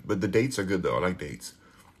like fruit, but the dates are good though. I like dates.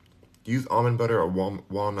 Use almond butter or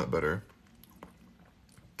walnut butter.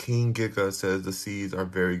 King Giga says the seeds are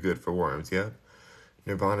very good for worms. Yep.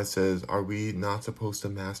 Nirvana says, are we not supposed to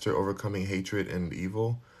master overcoming hatred and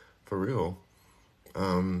evil? For real.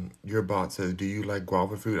 Your bot says, do you like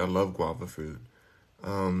guava fruit? I love guava fruit.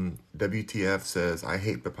 WTF says, I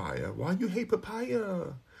hate papaya. Why you hate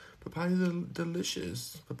papaya? Papaya's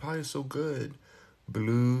delicious. Papaya's so good.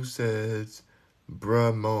 Blue says,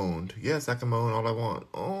 bruh moaned. Yes, I can moan all I want.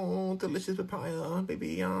 Oh, delicious papaya,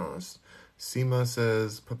 baby, yes. Seema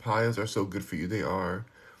says, papayas are so good for you. They are.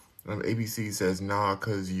 ABC says, nah,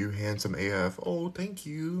 cause you handsome AF. Oh, thank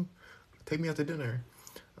you. Take me out to dinner.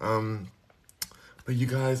 But you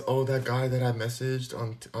guys, oh, that guy that I messaged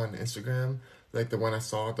on Instagram, like the one I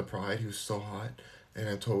saw at the Pride, he was so hot. And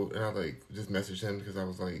I like just messaged him because I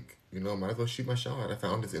was like, might as well shoot my shot. I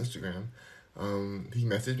found his Instagram. He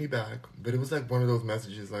messaged me back, but it was like one of those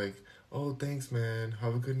messages like, oh, thanks, man.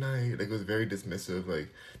 Have a good night. Like, it was very dismissive. Like,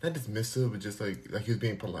 not dismissive, but just like he was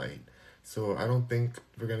being polite. So I don't think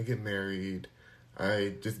we're going to get married.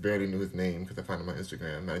 I just barely knew his name because I found him on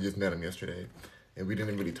Instagram. I just met him yesterday. And we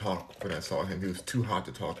didn't really talk when I saw him. He was too hot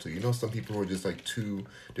to talk to. Some people are just like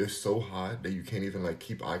they're so hot that you can't even like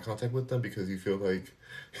keep eye contact with them because you feel like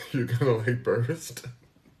you're gonna like burst.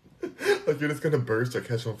 Like you're just gonna burst or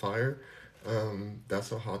catch on fire. That's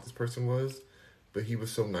how hot this person was. But he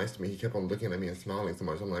was so nice to me. He kept on looking at me and smiling so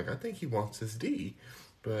much. I'm like, I think he wants his D.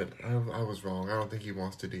 But I was wrong. I don't think he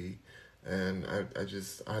wants to D. And I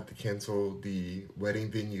had to cancel the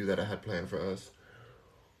wedding venue that I had planned for us.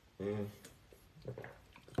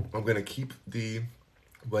 I'm going to keep the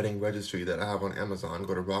wedding registry that I have on Amazon.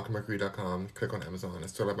 Go to rockmercury.com, click on Amazon. I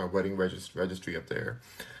still have my wedding registry up there.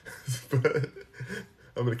 But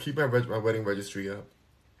I'm going to keep my wedding registry up.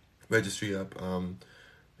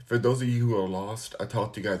 For those of you who are lost, I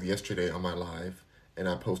talked to you guys yesterday on my live, and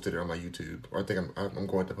I posted it on my YouTube, or I think I'm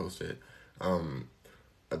going to post it,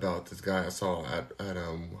 about this guy I saw at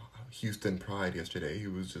Houston Pride yesterday. He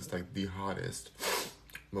was just like the hottest,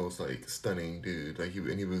 most like stunning dude. Like he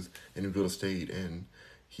was in real estate, and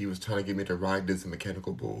he was trying to get me to ride this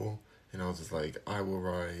mechanical bull, and I was just like, I will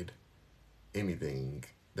ride anything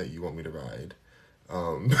that you want me to ride.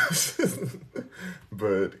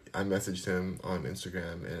 But I messaged him on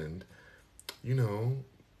Instagram, and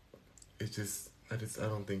it's just I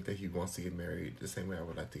don't think that he wants to get married the same way I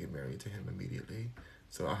would like to get married to him immediately.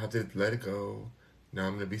 So I have to let it go. Now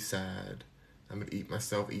I'm gonna be sad. I'm gonna eat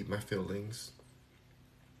myself, eat my feelings,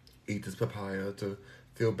 eat this papaya to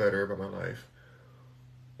feel better about my life.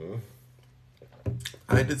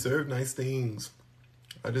 I deserve nice things.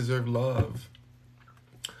 I deserve love.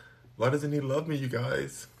 Why doesn't he love me, you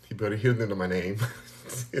guys? He doesn't know my name.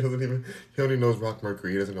 he only knows Rock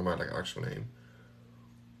Mercury. He doesn't know my actual name.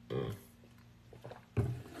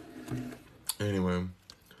 Anyway,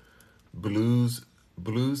 Blues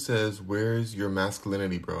says, where's your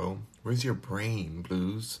masculinity, bro? Where's your brain,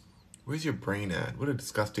 Blues? Where's your brain at? What a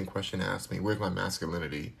disgusting question to ask me. Where's my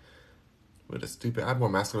masculinity? What a stupid... I'm more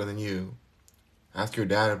masculine than you. Ask your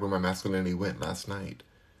dad where my masculinity went last night.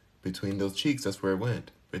 Between those cheeks, that's where it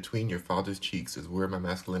went. Between your father's cheeks is where my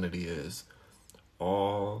masculinity is.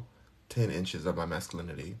 All 10 inches of my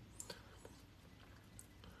masculinity.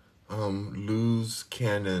 Loose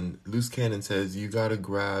Cannon says, you gotta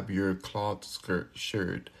grab your cloth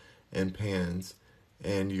shirt and pants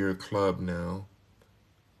and your club now.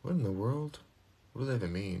 What in the world? What does that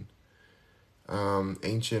even mean?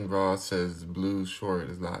 Ancient Raw says, Blues short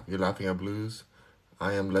is you're laughing at Blues?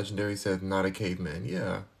 I am legendary says, not a caveman.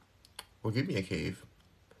 Yeah. Well, give me a cave.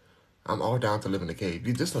 I'm all down to live in a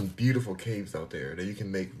cave. There's some beautiful caves out there that you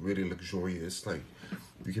can make really luxurious. Like,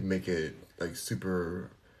 you can make it, like, super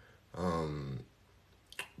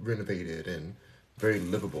renovated and very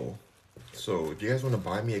livable. So, if you guys want to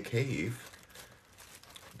buy me a cave,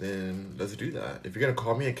 then let's do that. If you're going to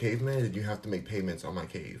call me a caveman, then you have to make payments on my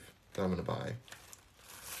cave that I'm going to buy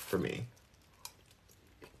for me.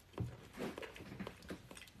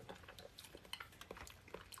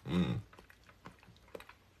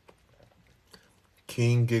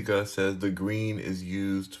 King Giga says the green is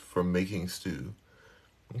used for making stew.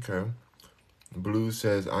 Okay. Blue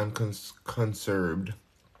says I'm conserved.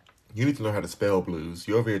 You need to learn how to spell, Blues.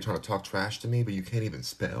 You're over here trying to talk trash to me, but you can't even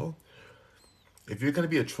spell? If you're going to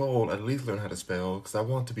be a troll, at least learn how to spell, because I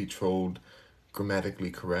want to be trolled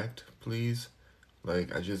grammatically correct, please.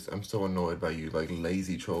 Like, I'm so annoyed by you, like,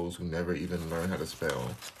 lazy trolls who never even learn how to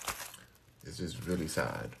spell. It's just really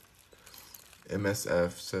sad.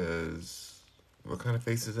 MSF says, what kind of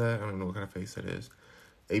face is that? I don't know what kind of face that is.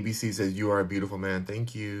 ABC says, you are a beautiful man.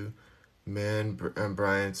 Thank you.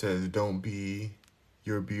 Brian says,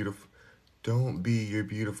 your beautiful. Don't be you're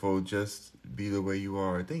beautiful. Just be the way you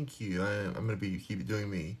are. Thank you. I'm gonna be keep doing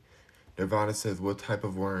me. Nirvana says, what type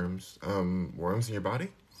of worms? Worms in your body?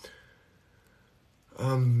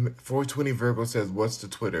 420 Virgo says, what's the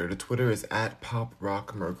Twitter? The Twitter is at Pop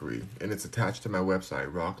Rock Mercury, and it's attached to my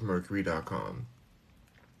website, rockmercury.com.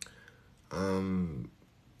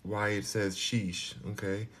 Wyatt says, sheesh.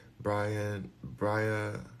 Okay. Baya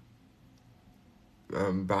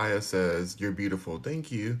says, you're beautiful.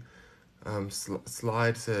 Thank you.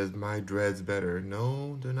 Slide says, my dreads better.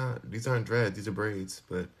 No, they're not. These aren't dreads. These are braids.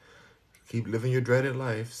 But keep living your dreaded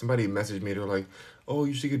life. Somebody messaged me. They're like, oh,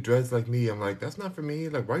 you should get dreads like me. I'm like, that's not for me.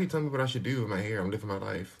 Like, why are you telling me what I should do with my hair? I'm living my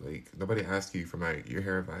life. Like, nobody asked you for your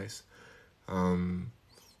hair advice.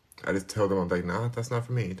 I just tell them, I'm like, nah, that's not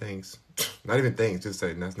for me. Thanks. Not even thanks. Just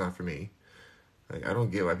say, that's not for me. Like, I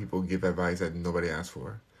don't get why people give advice that nobody asked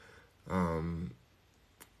for.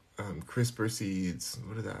 CRISPR seeds.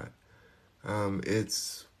 What is that?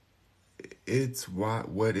 It's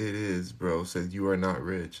what it is, bro. Says you are not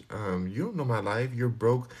rich. You don't know my life. You're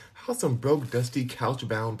broke. How's some broke, dusty,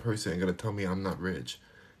 couch-bound person gonna tell me I'm not rich?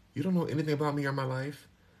 You don't know anything about me or my life.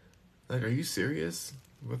 Like, are you serious?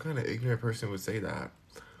 What kind of ignorant person would say that?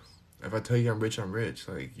 If I tell you I'm rich, I'm rich.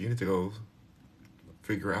 Like, you need to go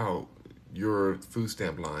figure out your food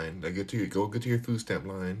stamp line. Like, go get to your food stamp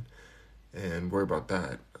line and worry about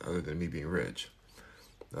that. Other than me being rich.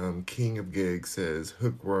 King of Gigs says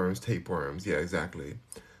hookworms, tapeworms. Yeah, exactly.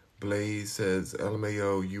 Blaze says,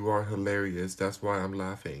 LMAO, you are hilarious. That's why I'm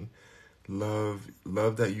laughing. Love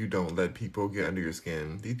that you don't let people get under your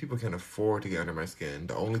skin. These people can't afford to get under my skin.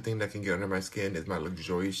 The only thing that can get under my skin is my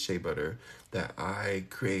luxurious shea butter that I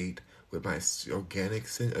create with my organic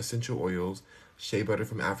essential oils, shea butter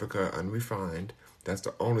from Africa, unrefined. That's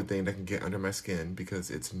the only thing that can get under my skin because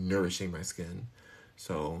it's nourishing my skin.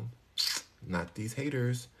 So, not these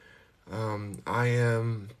haters. I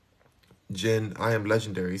am I am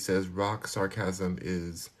legendary. Says rock sarcasm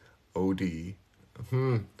is OD.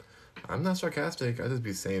 I'm not sarcastic. I just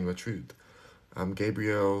be saying the truth.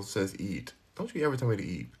 Gabriel says eat. Don't you ever tell me to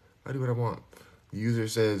eat. I do what I want. User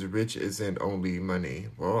says rich isn't only money.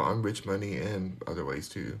 Well, I'm rich money in other ways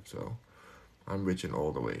too. So I'm rich in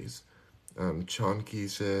all the ways. Chonky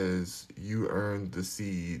says you earned the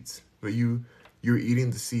seeds, but you're eating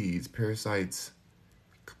the seeds. Parasite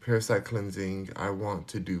cleansing. I want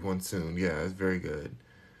to do one soon. Yeah, it's very good.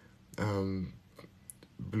 Um,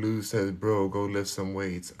 Blue says, bro, go lift some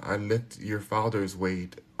weights. I lift your father's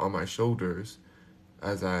weight on my shoulders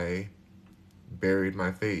as I buried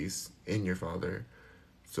my face in your father.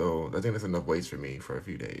 So I think that's enough weights for me for a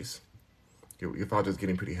few days. Your father's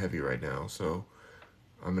getting pretty heavy right now, so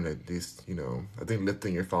I'm gonna I think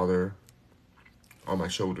lifting your father on my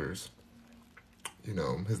shoulders,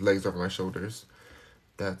 his legs over my shoulders,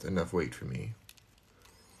 that's enough weight for me.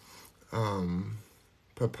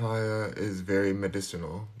 Papaya is very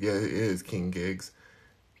medicinal. Yeah, it is, King Gigs.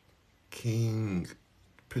 King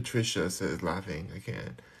Patricia says, laughing. I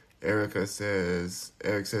can't. Eric says,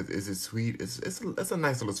 is it sweet? It's a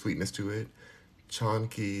nice little sweetness to it.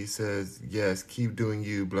 Chonky says, yes, keep doing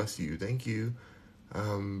you. Bless you. Thank you.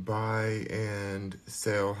 Buy and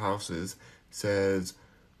sell houses says,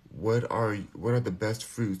 what are the best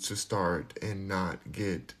fruits to start and not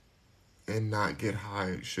get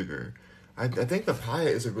high sugar? I think papaya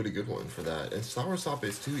is a really good one for that, and soursop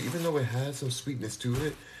is too. Even though it has some sweetness to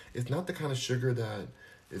it, it's not the kind of sugar that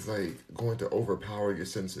is like going to overpower your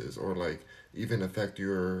senses or like even affect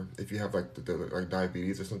your if you have like like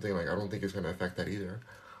diabetes or something. Like I don't think it's going to affect that either.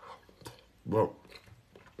 Well,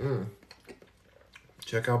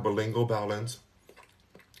 check out Bilingual Balance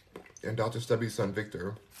and Dr. Stubby's son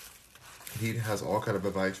Victor. He has all kind of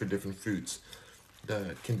advice for different fruits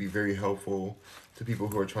that can be very helpful to people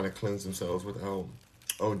who are trying to cleanse themselves without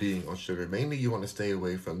ODing on sugar. Mainly, you want to stay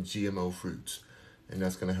away from GMO fruits, and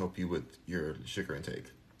that's going to help you with your sugar intake.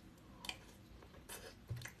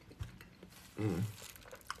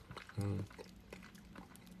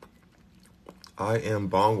 I am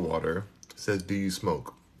Bong Water says, do you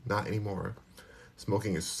smoke? Not anymore.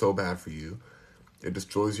 Smoking is so bad for you. It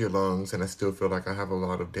destroys your lungs, and I still feel like I have a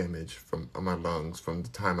lot of damage on my lungs from the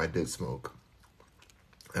time I did smoke.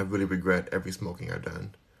 I really regret every smoking I've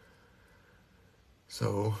done.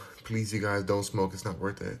 So please, you guys, don't smoke. It's not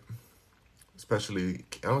worth it. Especially,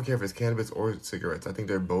 I don't care if it's cannabis or cigarettes. I think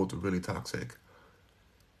they're both really toxic.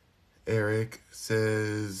 Eric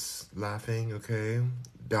says, laughing, okay.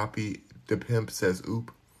 Doppy, the pimp says,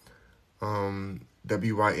 oop.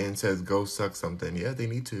 WYN says, go suck something. Yeah, they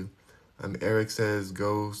need to. Eric says,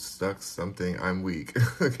 go suck something. I'm weak.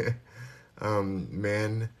 Okay.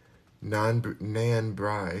 Man, Nan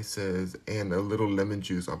Bry says, and a little lemon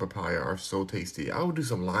juice on papaya are so tasty. I would do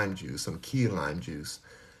some lime juice, some key lime juice.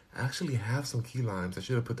 I actually have some key limes. I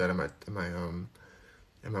should have put that in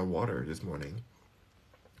my water this morning,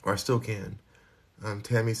 or I still can.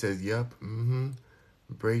 Tammy says, "Yep, mm-hmm."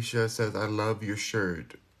 Bracia says, "I love your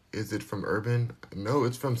shirt. Is it from Urban? No,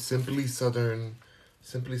 it's from Simply Southern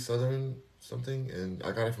something, and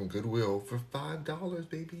I got it from Goodwill for $5,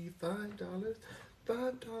 baby. $5,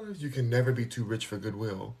 $5. You can never be too rich for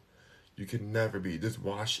Goodwill. You can never be. Just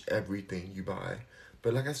wash everything you buy.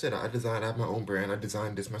 But like I said, I have my own brand. I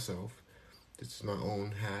designed this myself. This is my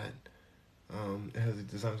own hat. It has the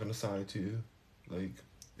designs on the side too. Like,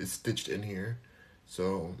 it's stitched in here.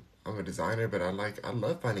 So I'm a designer, but I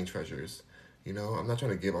love finding treasures. You know, I'm not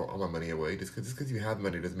trying to give all my money away. Just cause you have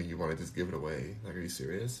money doesn't mean you want to just give it away. Like, are you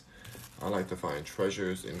serious? I like to find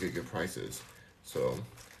treasures and get good prices. So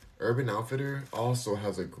Urban Outfitter also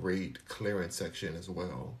has a great clearance section as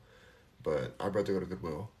well. But I'd rather go to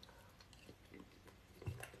Goodwill.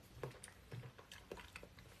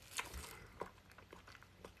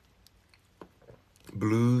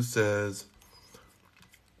 Blue says,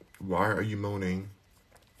 "Why are you moaning?"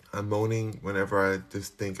 I'm moaning whenever I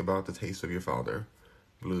just think about the taste of your father.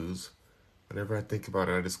 Blues. Whenever I think about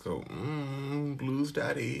it, I just go, Blues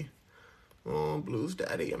Daddy. Oh, Blues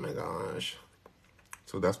Daddy, oh my gosh.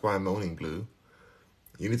 So that's why I'm moaning, Blue.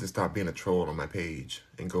 You need to stop being a troll on my page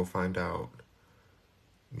and go find out,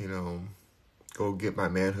 go get my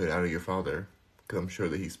manhood out of your father. Because I'm sure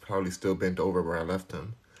that he's probably still bent over where I left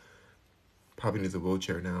him. Probably needs a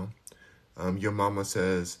wheelchair now. Your mama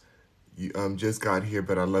says, "You just got here,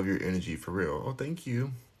 but I love your energy for real." Oh, thank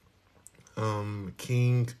you.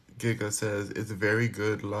 King Giga says, "It's very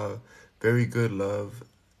good love, very good love,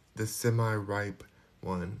 the semi-ripe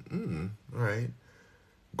one." All right.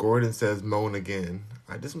 Gordon says, "Moan again."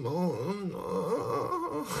 I just moan.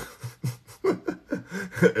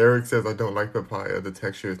 Eric says, "I don't like papaya. The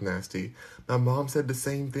texture is nasty." My mom said the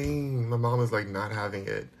same thing. My mom is like not having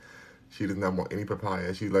it. She does not want any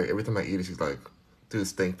papaya. She's like, every time I eat it, she's like, do a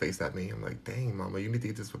stank face at me. I'm like, dang, mama, you need to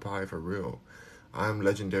eat this papaya for real. I'm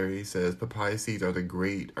Legendary says, "Papaya seeds are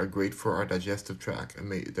great for our digestive tract."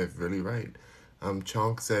 They're really right.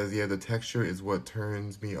 Chonk says, "Yeah, the texture is what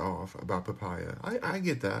turns me off about papaya." I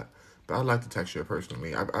get that, but I like the texture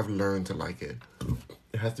personally. I've learned to like it.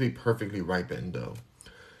 It has to be perfectly ripened though.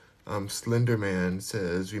 Slenderman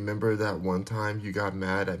says, "Remember that one time you got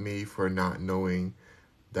mad at me for not knowing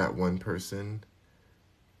that one person?"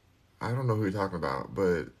 I don't know who you're talking about,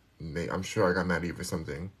 but I'm sure I got mad at you for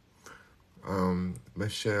something.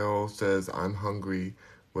 Michelle says, "I'm hungry.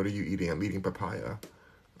 What are you eating?" I'm eating papaya.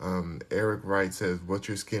 Eric Wright says, "What's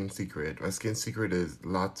your skin secret?" My skin secret is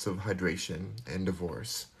lots of hydration and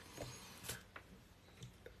divorce.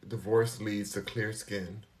 Divorce leads to clear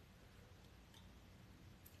skin.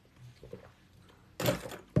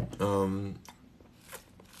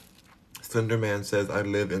 Slenderman says, "I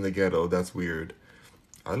live in the ghetto. That's weird."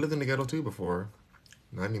 I lived in the ghetto too before.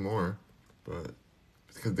 Not anymore. But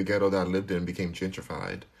because the ghetto that I lived in became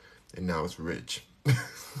gentrified. And now it's rich.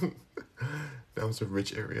 Now it's a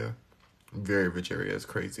rich area. Very rich area. It's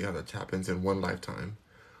crazy how that happens in one lifetime.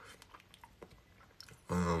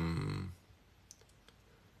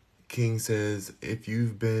 King says, "If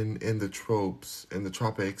you've been in the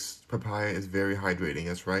tropics, papaya is very hydrating."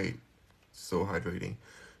 That's right. So hydrating.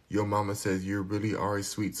 Your mama says, "You really are a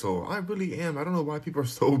sweet soul." I really am. I don't know why people are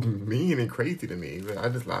so mean and crazy to me, but I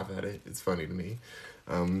just laugh at it. It's funny to me.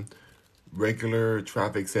 Regular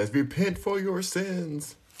traffic says, "Repent for your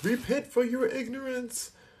sins. Repent for your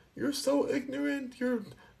ignorance. You're so ignorant. You're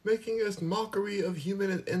making a mockery of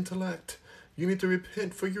human intellect. You need to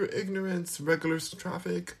repent for your ignorance, regular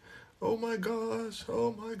traffic. Oh my gosh.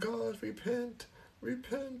 Oh my gosh. Repent.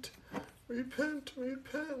 Repent. Repent.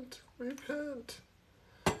 Repent. Repent."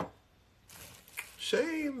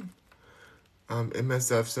 Shame.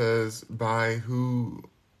 MSF says, by who,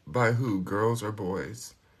 girls or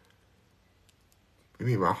boys? You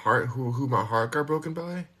mean my heart? Who my heart got broken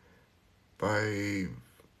by? By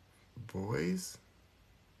boys?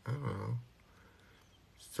 I don't know.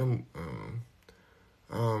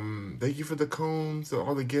 Thank you for the combs,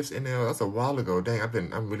 all the gifts in there. That's a while ago. Dang,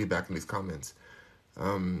 I'm really back in these comments.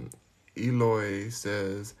 Eloy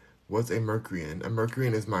says, "What's a Mercurian?" A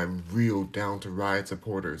Mercurian is my real down-to-ride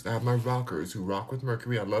supporters. I have my rockers who rock with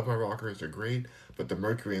Mercury. I love my rockers. They're great. But the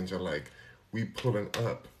Mercurians are like, we pulling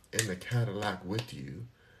up in the Cadillac with you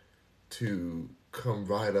to come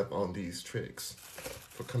ride up on these tricks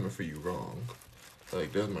for coming for you wrong.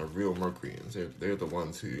 Like, those are my real Mercurians. They're the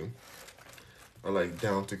ones who are like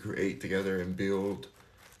down to create together and build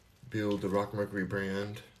the Rock Mercury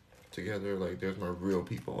brand together. Like there's my real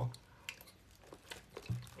people.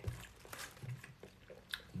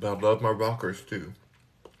 But I love my rockers too.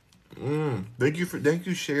 Thank you,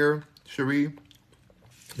 Cherie.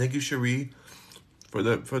 Thank you, Cherie, for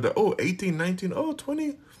the 18, 19,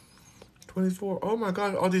 20, 24. Oh my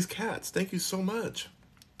god, all these cats. Thank you so much.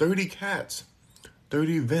 30 cats.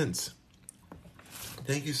 30 events.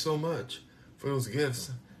 Thank you so much for those gifts.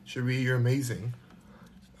 Cherie, you're amazing.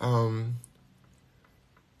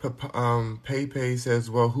 Pei says,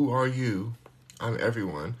 well, who are you? I'm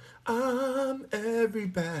everyone. I'm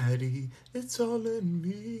everybody. It's all in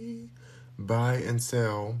me. Buy and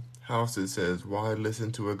sell houses says, why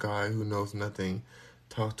listen to a guy who knows nothing?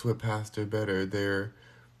 Talk to a pastor better.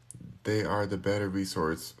 They are the better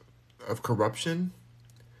resource of corruption.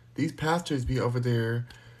 These pastors be over there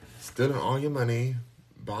stealing all your money,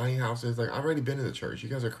 buying houses. Like, I've already been in the church. You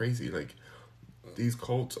guys are crazy. Like, these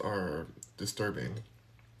cults are disturbing.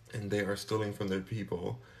 And they are stealing from their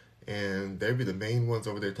people. And they'll be the main ones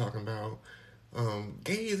over there talking about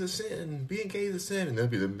gay is a sin, being gay is a sin. And they'll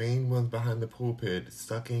be the main ones behind the pulpit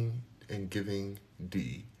sucking and giving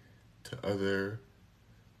D to other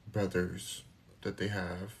brothers that they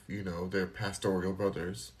have, their pastoral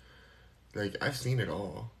brothers. Like, I've seen it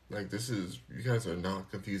all. Like, you guys are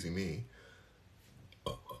not confusing me.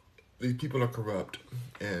 These people are corrupt,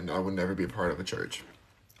 and I would never be a part of a church.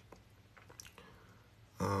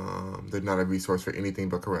 They're not a resource for anything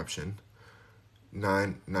but corruption.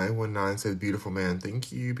 919 says, beautiful man.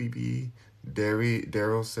 Thank you, BB.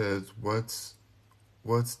 Daryl says, what's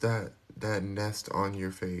that nest on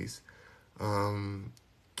your face?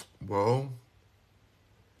 Well,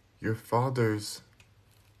 your father's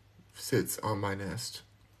sits on my nest.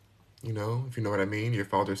 If you know what I mean. Your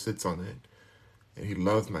father sits on it. And he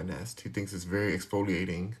loves my nest. He thinks it's very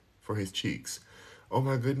exfoliating for his cheeks. Oh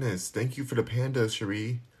my goodness. Thank you for the pandas,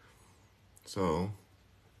 Cherie. So,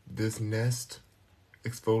 this nest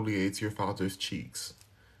exfoliates your father's cheeks.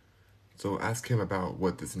 So ask him about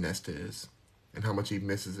what this nest is and how much he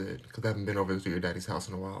misses it. Because I haven't been over to your daddy's house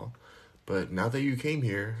in a while. But now that you came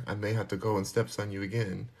here, I may have to go and stepson you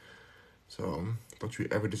again. So, don't you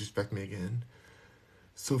ever disrespect me again.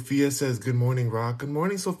 Sophia says, good morning, Rock. Good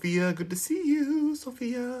morning, Sophia. Good to see you,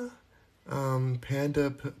 Sophia. Panda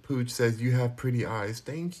Pooch says, you have pretty eyes.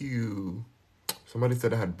 Thank you. Somebody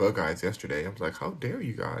said I had bug eyes yesterday. I was like, how dare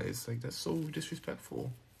you guys? Like, that's so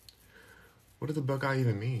disrespectful. What does a bug eye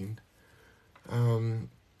even mean?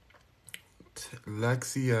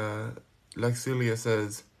 Lexilia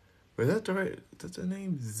says, wait, that's right. That's her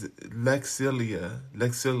name?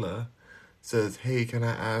 Lexilla says, hey, can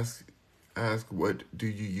I ask what do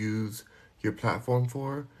you use your platform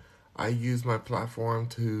for? I use my platform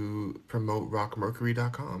to promote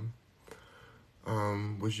rockmercury.com,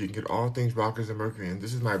 which you can get all things rockers and mercury. And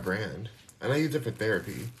this is my brand, and I use it for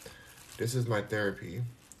therapy. This is my therapy,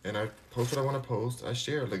 and I post what I want to post. I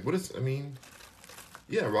share Rock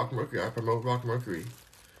Mercury. I promote Rock Mercury,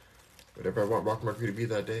 whatever I want Rock Mercury to be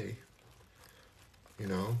that day.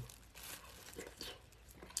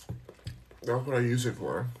 That's what I use it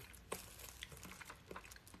for.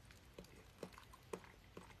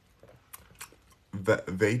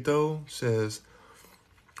 Veto says,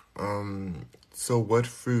 so what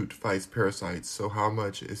fruit fights parasites? So how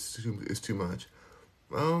much is too much?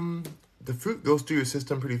 The fruit goes through your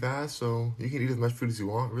system pretty fast, so you can eat as much fruit as you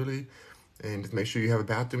want, really, and just make sure you have a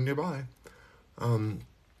bathroom nearby.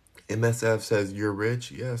 MSF says, you're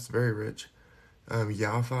rich? Yes, very rich.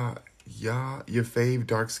 Yafa, your fave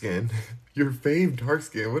dark skin. Your fave dark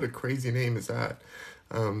skin? What a crazy name is that?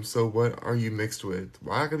 So what are you mixed with?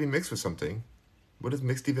 Why I gotta be mixed with something? What does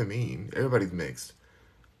mixed even mean? Everybody's mixed.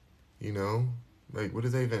 Like, what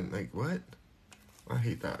does that even, like, what? I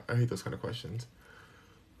hate that. I hate those kind of questions.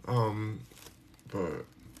 But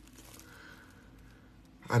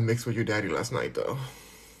I mixed with your daddy last night, though.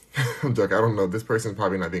 I'm joking. I don't know. This person's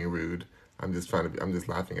probably not being rude. I'm just laughing I'm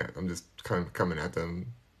just kind of coming at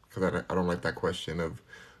them because I don't like that question of,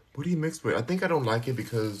 what do you mix with? I think I don't like it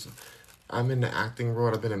because I'm in the acting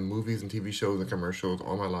world. I've been in movies and TV shows and commercials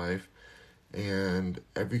all my life. And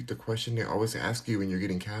the question they always ask you when you're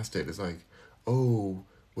getting casted is like, oh,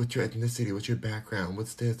 what's your ethnicity? What's your background?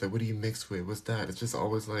 What's this? Like, what do you mix with? What's that? It's just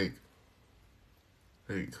always like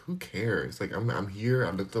who cares? Like, I'm here. I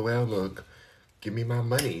look the way I look. Give me my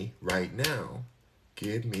money right now.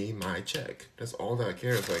 Give me my check. That's all that I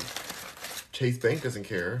care. It's like, Chase Bank doesn't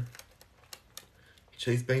care.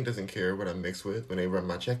 Chase Bank doesn't care what I mix with when they run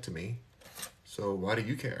my check to me. So why do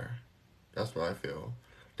you care? That's what I feel.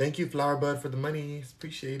 Thank you, Flower Bud, for the money.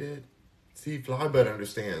 Appreciate it. See, Flowerbud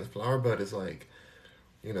understands. Flowerbud is like,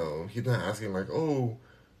 he's not asking like, oh,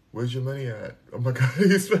 where's your money at? Oh my God,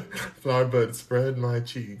 he's Flowerbud, spread my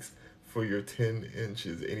cheeks for your 10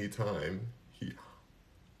 inches anytime.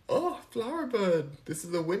 Oh, Flowerbud, this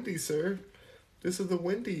is a Wendy's, sir. This is the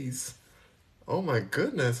Wendy's. Oh my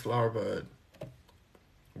goodness, Flowerbud.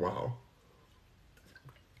 Wow.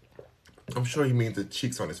 I'm sure he means the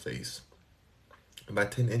cheeks on his face. By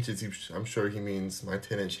 10 inches, I'm sure he means my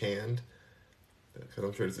 10-inch hand. Because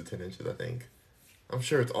I'm sure it's a 10 inches, I think. I'm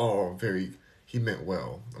sure it's all very, he meant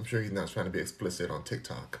well. I'm sure he's not trying to be explicit on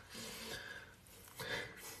TikTok.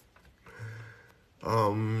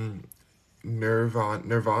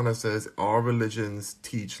 Nirvana says, all religions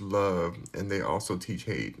teach love and they also teach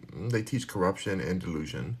hate. They teach corruption and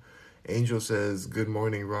delusion. Angel says, good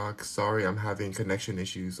morning, Rock. Sorry, I'm having connection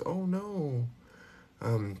issues. Oh, no.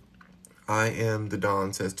 I am the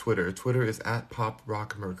Don says Twitter. Twitter is at Pop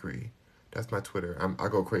Rock Mercury. That's my Twitter. I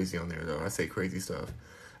go crazy on there, though. I say crazy stuff.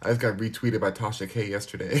 I just got retweeted by Tasha K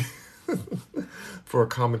yesterday for a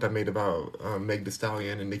comment I made about Meg Thee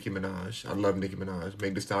Stallion and Nicki Minaj. I love Nicki Minaj.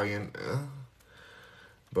 Meg Thee Stallion,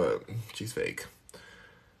 but she's fake.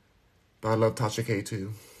 But I love Tasha K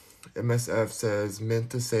too. MSF says,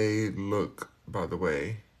 meant to say look, by the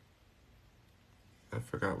way. I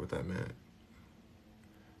forgot what that meant.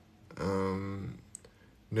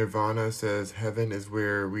 Nirvana says heaven is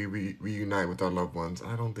where we reunite with our loved ones.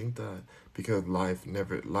 I don't think that, because life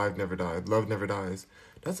never dies. Love never dies.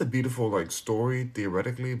 That's a beautiful like story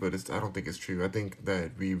theoretically, but I don't think it's true. I think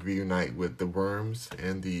that we reunite with the worms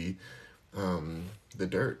and the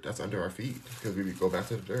dirt that's under our feet, because we go back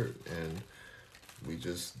to the dirt and we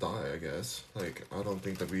just die, I guess. Like, I don't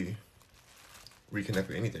think that we reconnect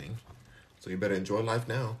with anything. So you better enjoy life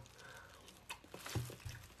now.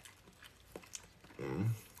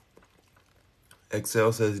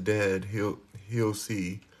 Excel says dead. He'll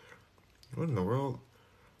see. What in the world?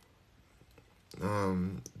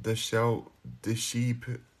 The sheep.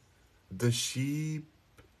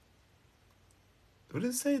 What did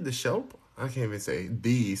it say? The sheep? I can't even say.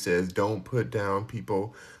 D says don't put down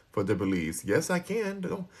people for their beliefs. Yes, I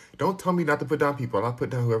can. Don't tell me not to put down people. I'll put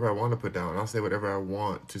down whoever I want to put down. I'll say whatever I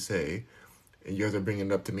want to say. And you guys are bringing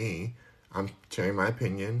it up to me. I'm sharing my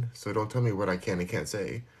opinion. So don't tell me what I can and can't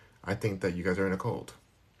say. I think that you guys are in a cult.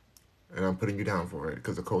 And I'm putting you down for it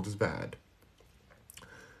because the cult is bad.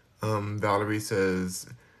 Valerie says,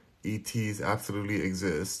 ETs absolutely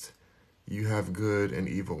exist. You have good and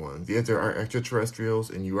evil ones. Yes, there are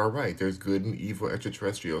extraterrestrials, and you are right. There's good and evil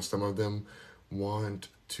extraterrestrials. Some of them want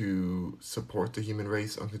to support the human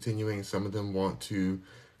race on continuing. Some of them want to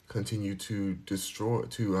continue to destroy,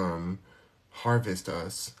 to harvest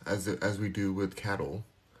us as we do with cattle.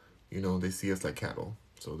 They see us like cattle.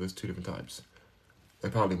 So there's two different types.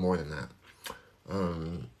 And probably more than that.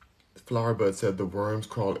 Flowerbud said the worms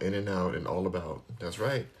crawl in and out and all about. That's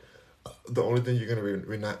right. The only thing you're going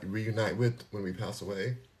to reunite with when we pass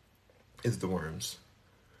away is the worms.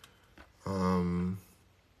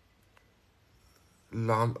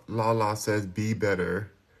 Lala says, be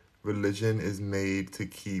better. Religion is made to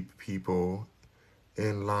keep people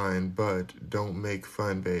in line, but don't make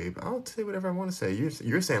fun, babe. I'll say whatever I want to say.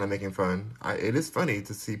 You're saying I'm making fun. It is funny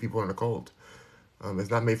to see people in a cult. It's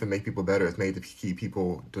not made to make people better. It's made to keep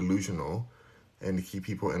people delusional and to keep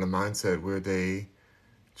people in a mindset where they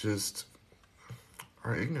just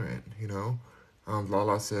are ignorant,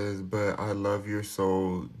 Lala says, but I love your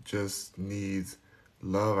soul just needs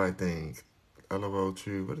love, I think. LOL,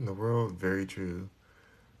 true. What in the world? Very true.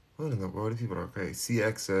 What in the world? These people are crazy.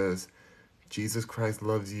 CX says, Jesus Christ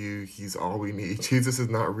loves you. He's all we need. Jesus is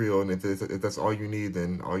not real. And if that's all you need,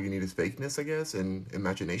 then all you need is fakeness, I guess, and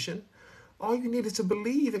imagination. All you need is to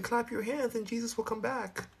believe and clap your hands and Jesus will come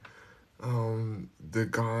back. The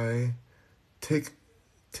guy, Tick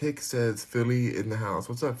says, Philly in the house.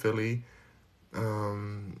 What's up, Philly?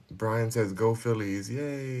 Brian says, go Phillies.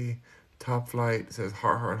 Yay. Top Flight says,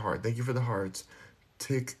 heart. Thank you for the hearts.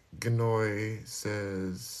 Tick Ganoy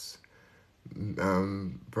says,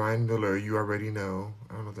 Brian Miller, you already know.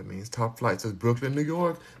 I don't know what that means. Top Flight says, Brooklyn, New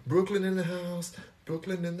York. Brooklyn in the house.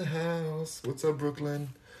 Brooklyn in the house. What's up, Brooklyn?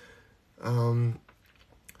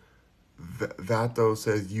 Vato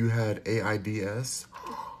says, you had AIDS.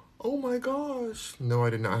 Oh my gosh. No,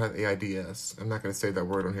 I did not have AIDS. I'm not going to say that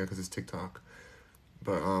word on here because it's TikTok.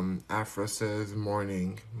 But Afra says,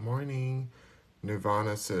 morning.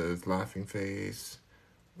 Nirvana says, laughing face.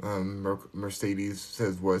 Mercedes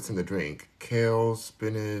says, what's in the drink? Kale,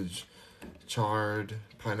 spinach, chard,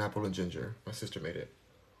 pineapple, and ginger. My sister made it.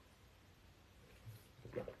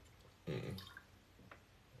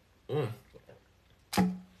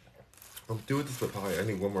 I'm through with this papaya. I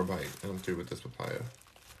need one more bite, and I'm through with this papaya.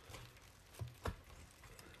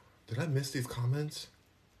 Did I miss these comments?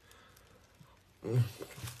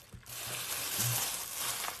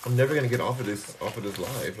 I'm never gonna get off of this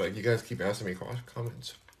live. Like, you guys keep asking me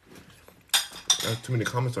comments. I have too many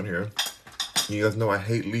comments on here. You guys know I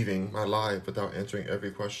hate leaving my live without answering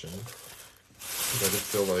every question. Because I just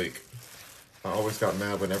feel like I always got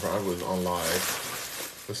mad whenever I was on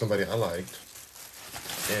live with somebody I liked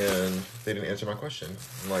and they didn't answer my question.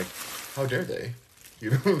 I'm like, how dare they?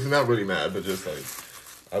 You know, not really mad, but just like,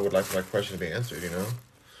 I would like my question to be answered, you know?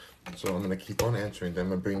 So I'm gonna keep on answering them.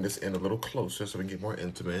 I'm gonna bring this in a little closer so we can get more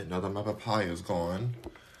intimate. Now that my papaya is gone.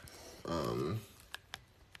 Hold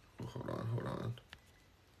on.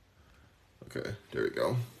 Okay, there we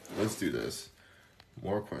go. Let's do this.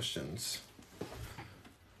 More questions.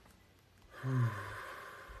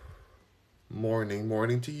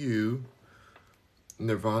 Morning to you.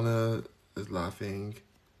 Nirvana is laughing.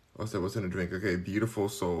 What's that? What's in a drink? Okay, beautiful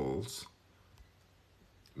souls.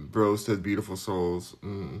 Bro says beautiful souls.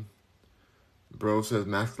 Bro says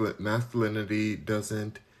masculinity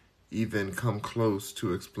doesn't even come close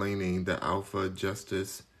to explaining that alpha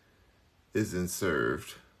justice isn't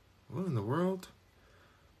served. What in the world?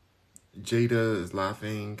 Jada is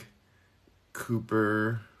laughing.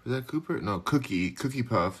 Cooper, is that Cooper? No, Cookie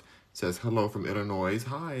Puff says hello from Illinois.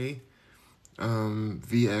 Hi.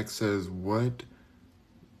 VX says, what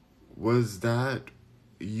was that?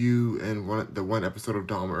 You and the one episode of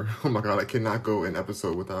Dahmer. Oh my god, I cannot go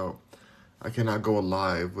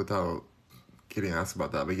live without getting asked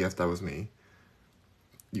about that. But yes, that was me.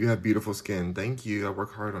 You have beautiful skin. Thank you. I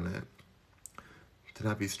work hard on it. To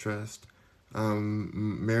not be stressed.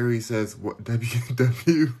 Mary says, what,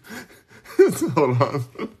 WTF, hold on.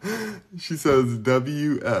 She says,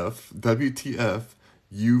 WTF,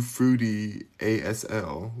 you fruity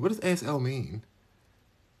ASL. What does ASL mean?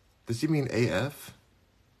 Does she mean AF?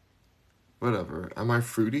 Whatever. Am I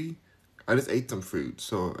fruity? I just ate some fruit.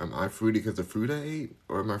 So am I fruity because of fruit I ate?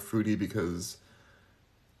 Or am I fruity because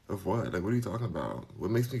of what? Like, what are you talking about?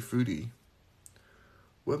 What makes me fruity?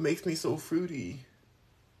 What makes me so fruity?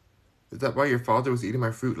 Is that why your father was eating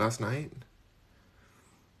my fruit last night?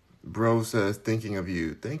 Bro says, thinking of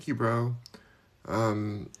you. Thank you, bro.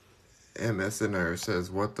 MSNR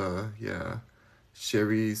says, what the? Yeah.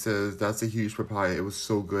 Sherry says, that's a huge papaya. It was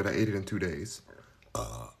so good. I ate it in 2 days.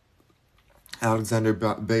 Alexander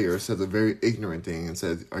Bayer says a very ignorant thing and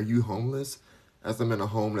says, are you homeless? As I'm in a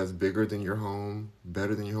home that's bigger than your home,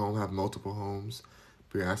 better than your home, have multiple homes.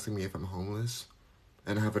 But you're asking me if I'm homeless?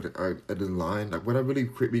 And I have a line. Like, would I really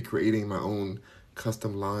be creating my own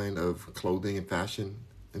custom line of clothing and fashion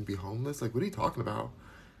and be homeless? Like, what are you talking about?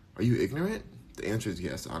 Are you ignorant? The answer is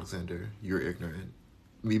yes, Alexander. You're ignorant.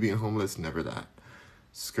 Me being homeless, never that.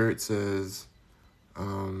 Skirt says,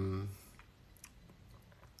 although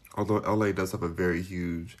LA does have a very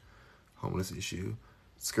huge homeless issue.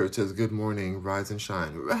 Skirt says, good morning, rise and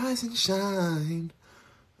shine. Rise and shine.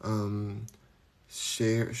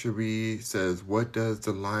 Cherie says, what does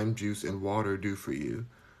the lime juice and water do for you?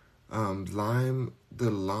 The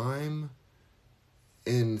lime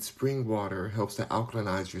in spring water helps to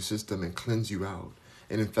alkalinize your system and cleanse you out.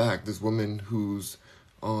 And in fact, this woman who's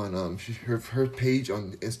on, her page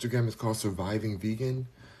on Instagram is called Survivor Vegan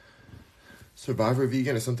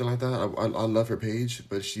or something like that. I love her page,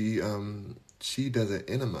 but she does an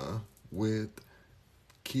enema with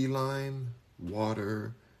key lime,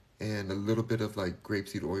 water, and a little bit of like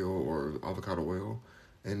grapeseed oil or avocado oil,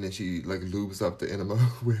 and then she like lubes up the enema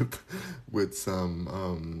with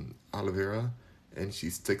some aloe vera, and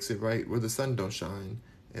she sticks it right where the sun don't shine,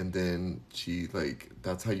 and then she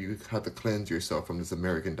that's how you have to cleanse yourself from this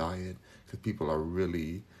American diet, because people are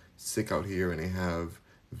really sick out here and they have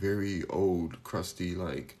very old crusty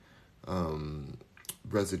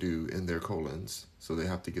residue in their colons, so they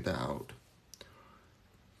have to get that out.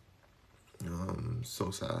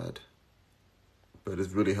 So sad. But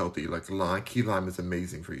it's really healthy. Like, key lime is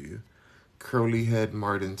amazing for you. Curly Head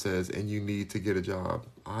Martin says, and you need to get a job.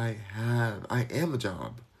 I am a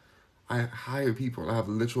job. I hire people. I have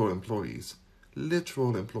literal employees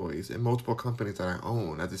in multiple companies that I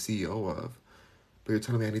own as the CEO of. But you're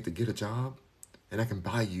telling me I need to get a job and I can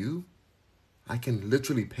buy you? I can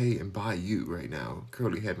literally pay and buy you right now.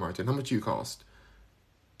 Curly Head Martin. How much do you cost?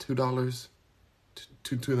 $2?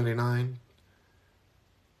 $2.99?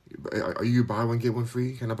 Are you buy one get one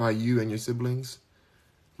free? Can I buy you and your siblings?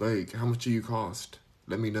 Like, how much do you cost?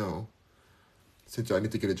 Let me know. Since I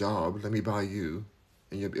need to get a job, let me buy you,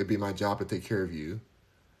 and it'll be my job to take care of you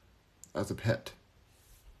as a pet.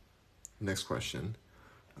 Next question.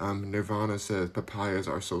 Nirvana says papayas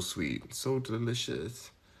are so sweet, so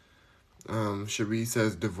delicious. Cherie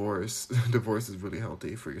says divorce. Divorce is really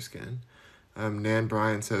healthy for your skin. Nan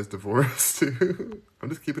Bryan says divorce too. I'm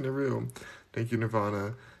just keeping it real. Thank you,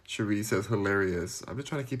 Nirvana. Cherie says hilarious. I'm just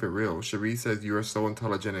trying to keep it real. Cherie says you are so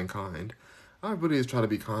intelligent and kind. I really just try to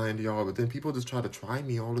be kind, y'all, but then people just try to try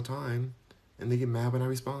me all the time, and they get mad when I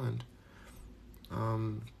respond.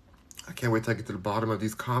 Um, I can't wait till I get to the bottom of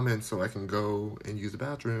these comments so I can go and use the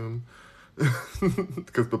bathroom.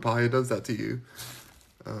 Because papaya does that to you.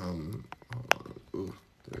 Hold on. Ooh,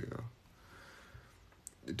 there you go.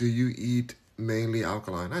 Do you eat mainly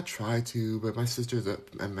alkaline? I try to, but my sister's a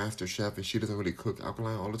master chef and she doesn't really cook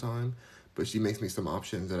alkaline all the time. But she makes me some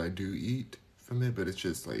options that I do eat from it. But it's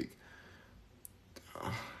just like,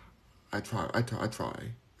 I try. I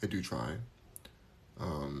do try.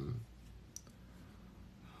 Um,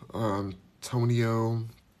 Tonio.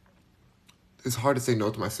 It's hard to say no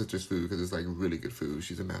to my sister's food because it's like really good food.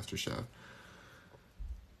 She's a master chef.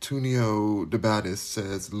 Tunio the Baddest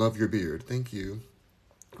says, love your beard. Thank you.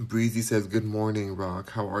 Breezy says, good morning, Rock.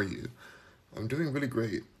 How are you? I'm doing really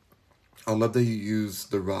great. I love that you use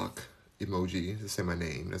the rock emoji to say my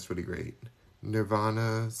name. That's really great.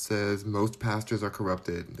 Nirvana says, most pastors are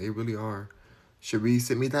corrupted. They really are. Cherie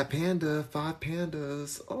sent me that panda. 5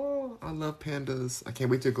 pandas. Oh, I love pandas. I can't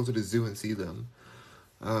wait to go to the zoo and see them.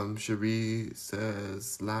 Cherie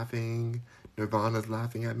says, laughing. Nirvana's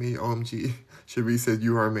laughing at me. OMG. Cherie said,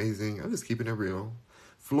 you are amazing. I'm just keeping it real.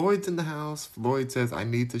 Floyd's in the house. Floyd says, I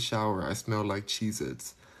need to shower. I smell like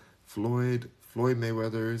Cheez-Its. Floyd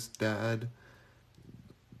Mayweather's dad.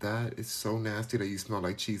 That is so nasty that you smell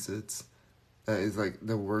like Cheez-Its. That is like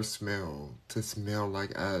the worst smell to smell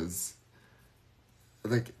like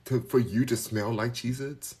for you to smell like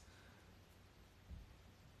Cheez-Its.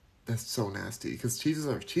 That's so nasty because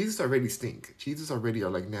Cheez-Its already stink. Cheez-Its already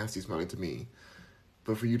are like nasty smelling to me.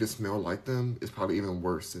 But for you to smell like them is probably even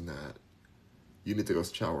worse than that. You need to go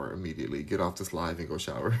shower immediately. Get off this live and go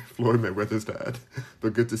shower. Floyd Mayweather's dad.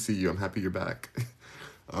 But good to see you. I'm happy you're back.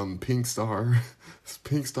 Pink Star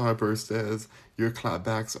Burst says, your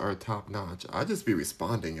clapbacks are top notch. I just be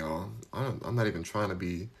responding, y'all. I'm not even trying to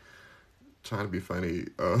be funny.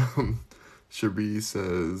 Cherie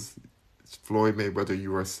says, Floyd Mayweather,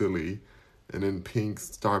 you are silly. And then Pink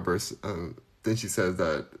Starburst, then she says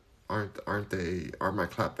that are my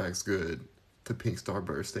clapbacks good? To Pink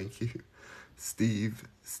Starburst, thank you. Steve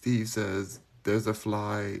says, there's a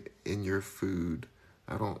fly in your food.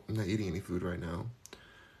 I'm not eating any food right now.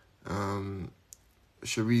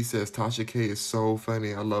 Cherie says, Tasha K is so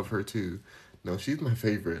funny. I love her too. No, she's my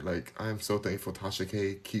favorite. Like, I'm so thankful Tasha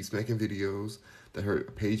K keeps making videos, that her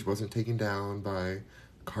page wasn't taken down by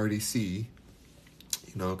Cardi C,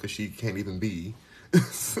 because she can't even be. But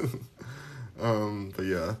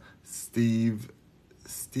yeah, Steve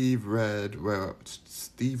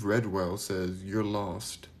Redwell says, you're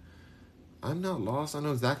lost. I'm not lost. I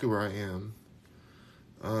know exactly where I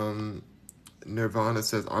am. Nirvana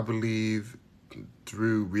says, I believe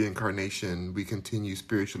through reincarnation, we continue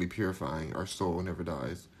spiritually purifying. Our soul never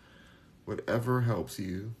dies. Whatever helps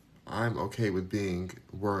you. I'm okay with being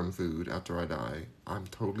worm food after I die. I'm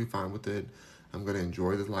totally fine with it. I'm going to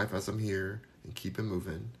enjoy this life as I'm here and keep it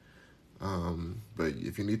moving. But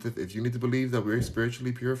if you need to believe that we're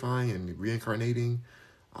spiritually purifying and reincarnating,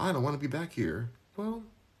 I don't want to be back here. Well,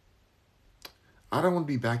 I don't want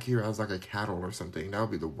to be back here as like a cattle or something. That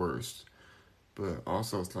would be the worst. But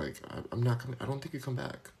also, it's like, I'm not coming. I don't think we come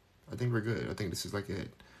back. I think we're good. I think this is like it.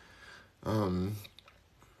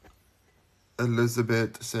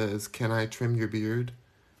 Elizabeth says, can I trim your beard?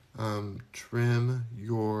 Trim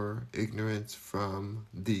your ignorance from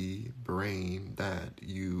the brain that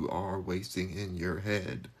you are wasting in your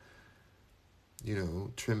head.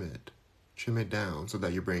 Trim it. Trim it down so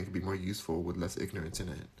that your brain can be more useful with less ignorance in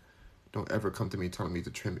it. Don't ever come to me telling me to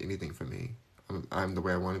trim anything from me. I'm the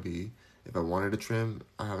way I want to be. If I wanted to trim,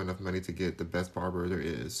 I have enough money to get the best barber there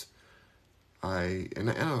is. I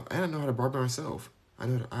know how to barber myself. I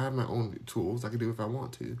have my own tools. I can do it if I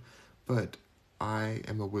want to. But I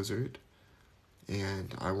am a wizard,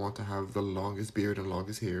 and I want to have the longest beard and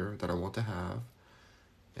longest hair that I want to have,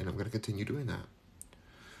 and I'm going to continue doing that.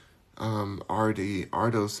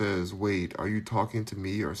 Ardo says, wait, are you talking to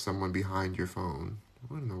me or someone behind your phone?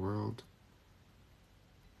 What in the world?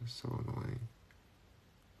 That's so annoying.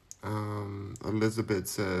 Elizabeth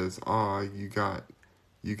says, you got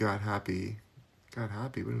happy. Got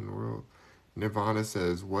happy? What in the world? Nirvana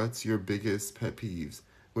says, what's your biggest pet peeves?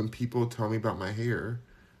 When people tell me about my hair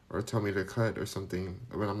or tell me to cut or something,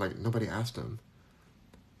 when I'm like, nobody asked them.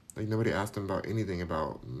 Like, nobody asked him about anything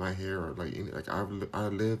about my hair or like I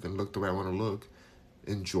live and look the way I want to look.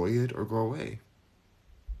 Enjoy it or go away.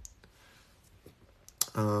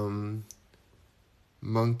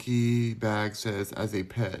 Monkey Bag says, as a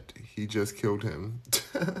pet, he just killed him.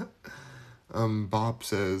 Bob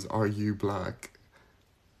says, are you black?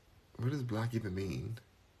 What does black even mean?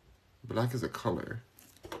 Black is a color.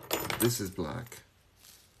 This is black.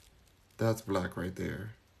 That's black right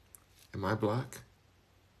there. Am I black?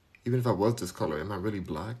 Even if I was this color, am I really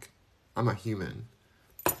black? I'm a human.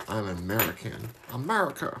 I'm American.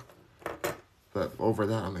 America! But over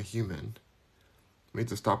that, I'm a human. We need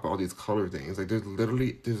to stop all these color things. Like, there's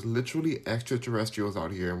literally extraterrestrials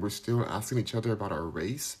out here, and we're still asking each other about our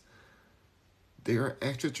race. There are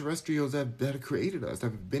extraterrestrials that created us,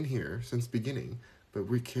 that have been here since the beginning. But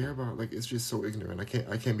we care about, like, it's just so ignorant.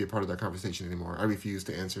 I can't be a part of that conversation anymore. I refuse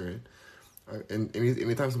to answer it. And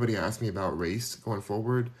anytime somebody asks me about race going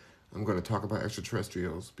forward, I'm going to talk about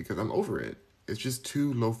extraterrestrials because I'm over it. It's just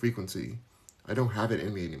too low frequency. I don't have it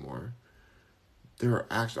in me anymore. There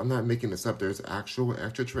are I'm not making this up. There's actual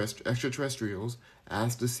extraterrestrials.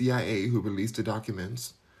 Ask the CIA who released the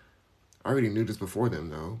documents. I already knew this before them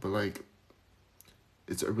though, but like,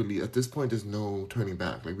 it's really, at this point, there's no turning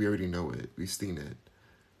back. Like, we already know it. We've seen it.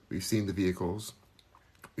 We've seen the vehicles.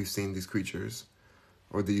 We've seen these creatures.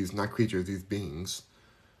 Or these, not creatures, these beings.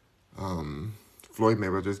 Floyd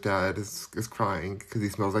Mayweather's dad is crying because he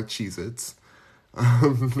smells like Cheez-Its.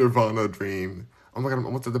 Nirvana Dream. Oh my god, I'm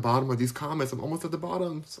almost at the bottom of these comments. I'm almost at the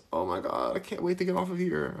bottom. Oh my god, I can't wait to get off of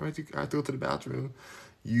here. I have to go to the bathroom.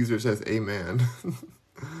 User says, amen.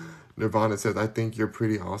 Nirvana says, I think you're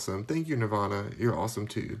pretty awesome. Thank you, Nirvana. You're awesome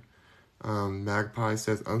too. Magpie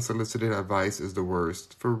says, unsolicited advice is the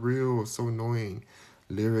worst. For real, so annoying.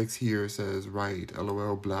 Lyrics here says, right,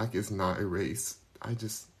 LOL, black is not a race. I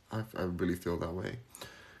really feel that way.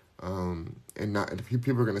 And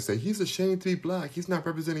people are going to say, he's ashamed to be black. He's not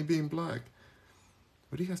representing being black.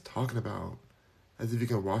 What are you guys talking about? As if you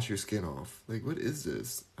can wash your skin off. Like, what is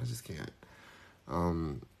this? I just can't.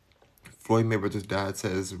 Floyd Mayweather's dad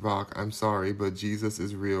says, Rock, I'm sorry, but Jesus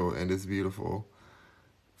is real and is beautiful.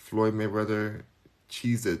 Floyd Mayweather,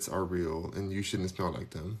 Cheez-Its are real, and you shouldn't smell like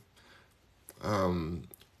them.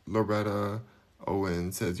 Loretta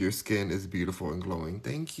Owen says, your skin is beautiful and glowing.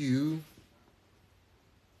 Thank you.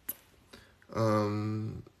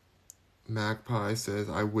 Magpie says,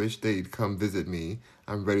 I wish they'd come visit me.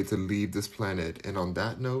 I'm ready to leave this planet. And on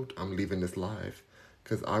that note, I'm leaving this live.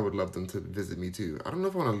 Because I would love them to visit me too. I don't know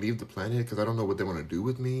if I want to leave the planet because I don't know what they want to do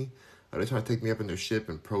with me. Are they trying to take me up in their ship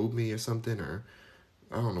and probe me or something? Or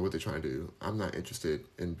I don't know what they're trying to do. I'm not interested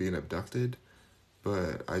in being abducted.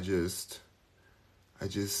 But I just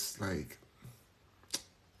like,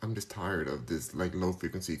 I'm just tired of this like low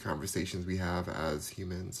frequency conversations we have as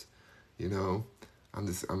humans, you know? I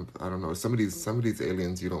don't know. Some of these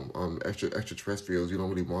aliens, you don't, extraterrestrials, you don't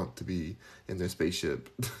really want to be in their spaceship.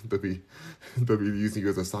 they'll be using you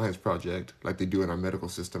as a science project, like they do in our medical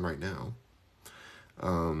system right now.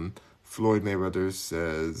 Floyd Mayweather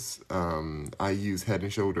says, I use Head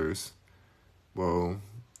and Shoulders. Well,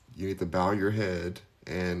 you need to bow your head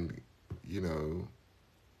and,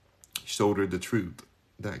 shoulder the truth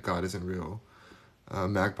that God isn't real.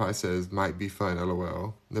 Magpie says, might be fun,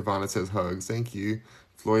 LOL. Nirvana says, hugs, thank you.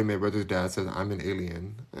 Floyd Mayweather's dad says, I'm an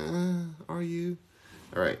alien. Are you?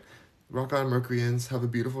 All right. Rock on, Mercuryans. Have a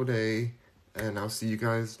beautiful day. And I'll see you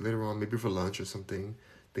guys later on, maybe for lunch or something.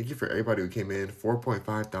 Thank you for everybody who came in.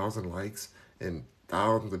 4.5 thousand likes and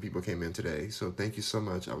thousands of people came in today. So thank you so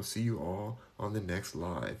much. I will see you all on the next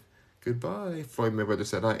live. Goodbye. Floyd Mayweather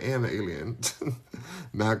said, I am an alien.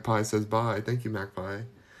 Magpie says, bye. Thank you, Magpie.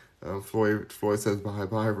 Floyd says bye,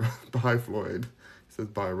 Floyd. He says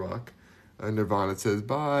bye, Rock. Nirvana says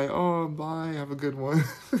bye. Oh, bye. Have a good one.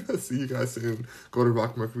 See you guys soon. Go to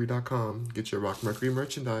rockmercury.com. Get your Rock Mercury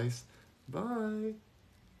merchandise. Bye.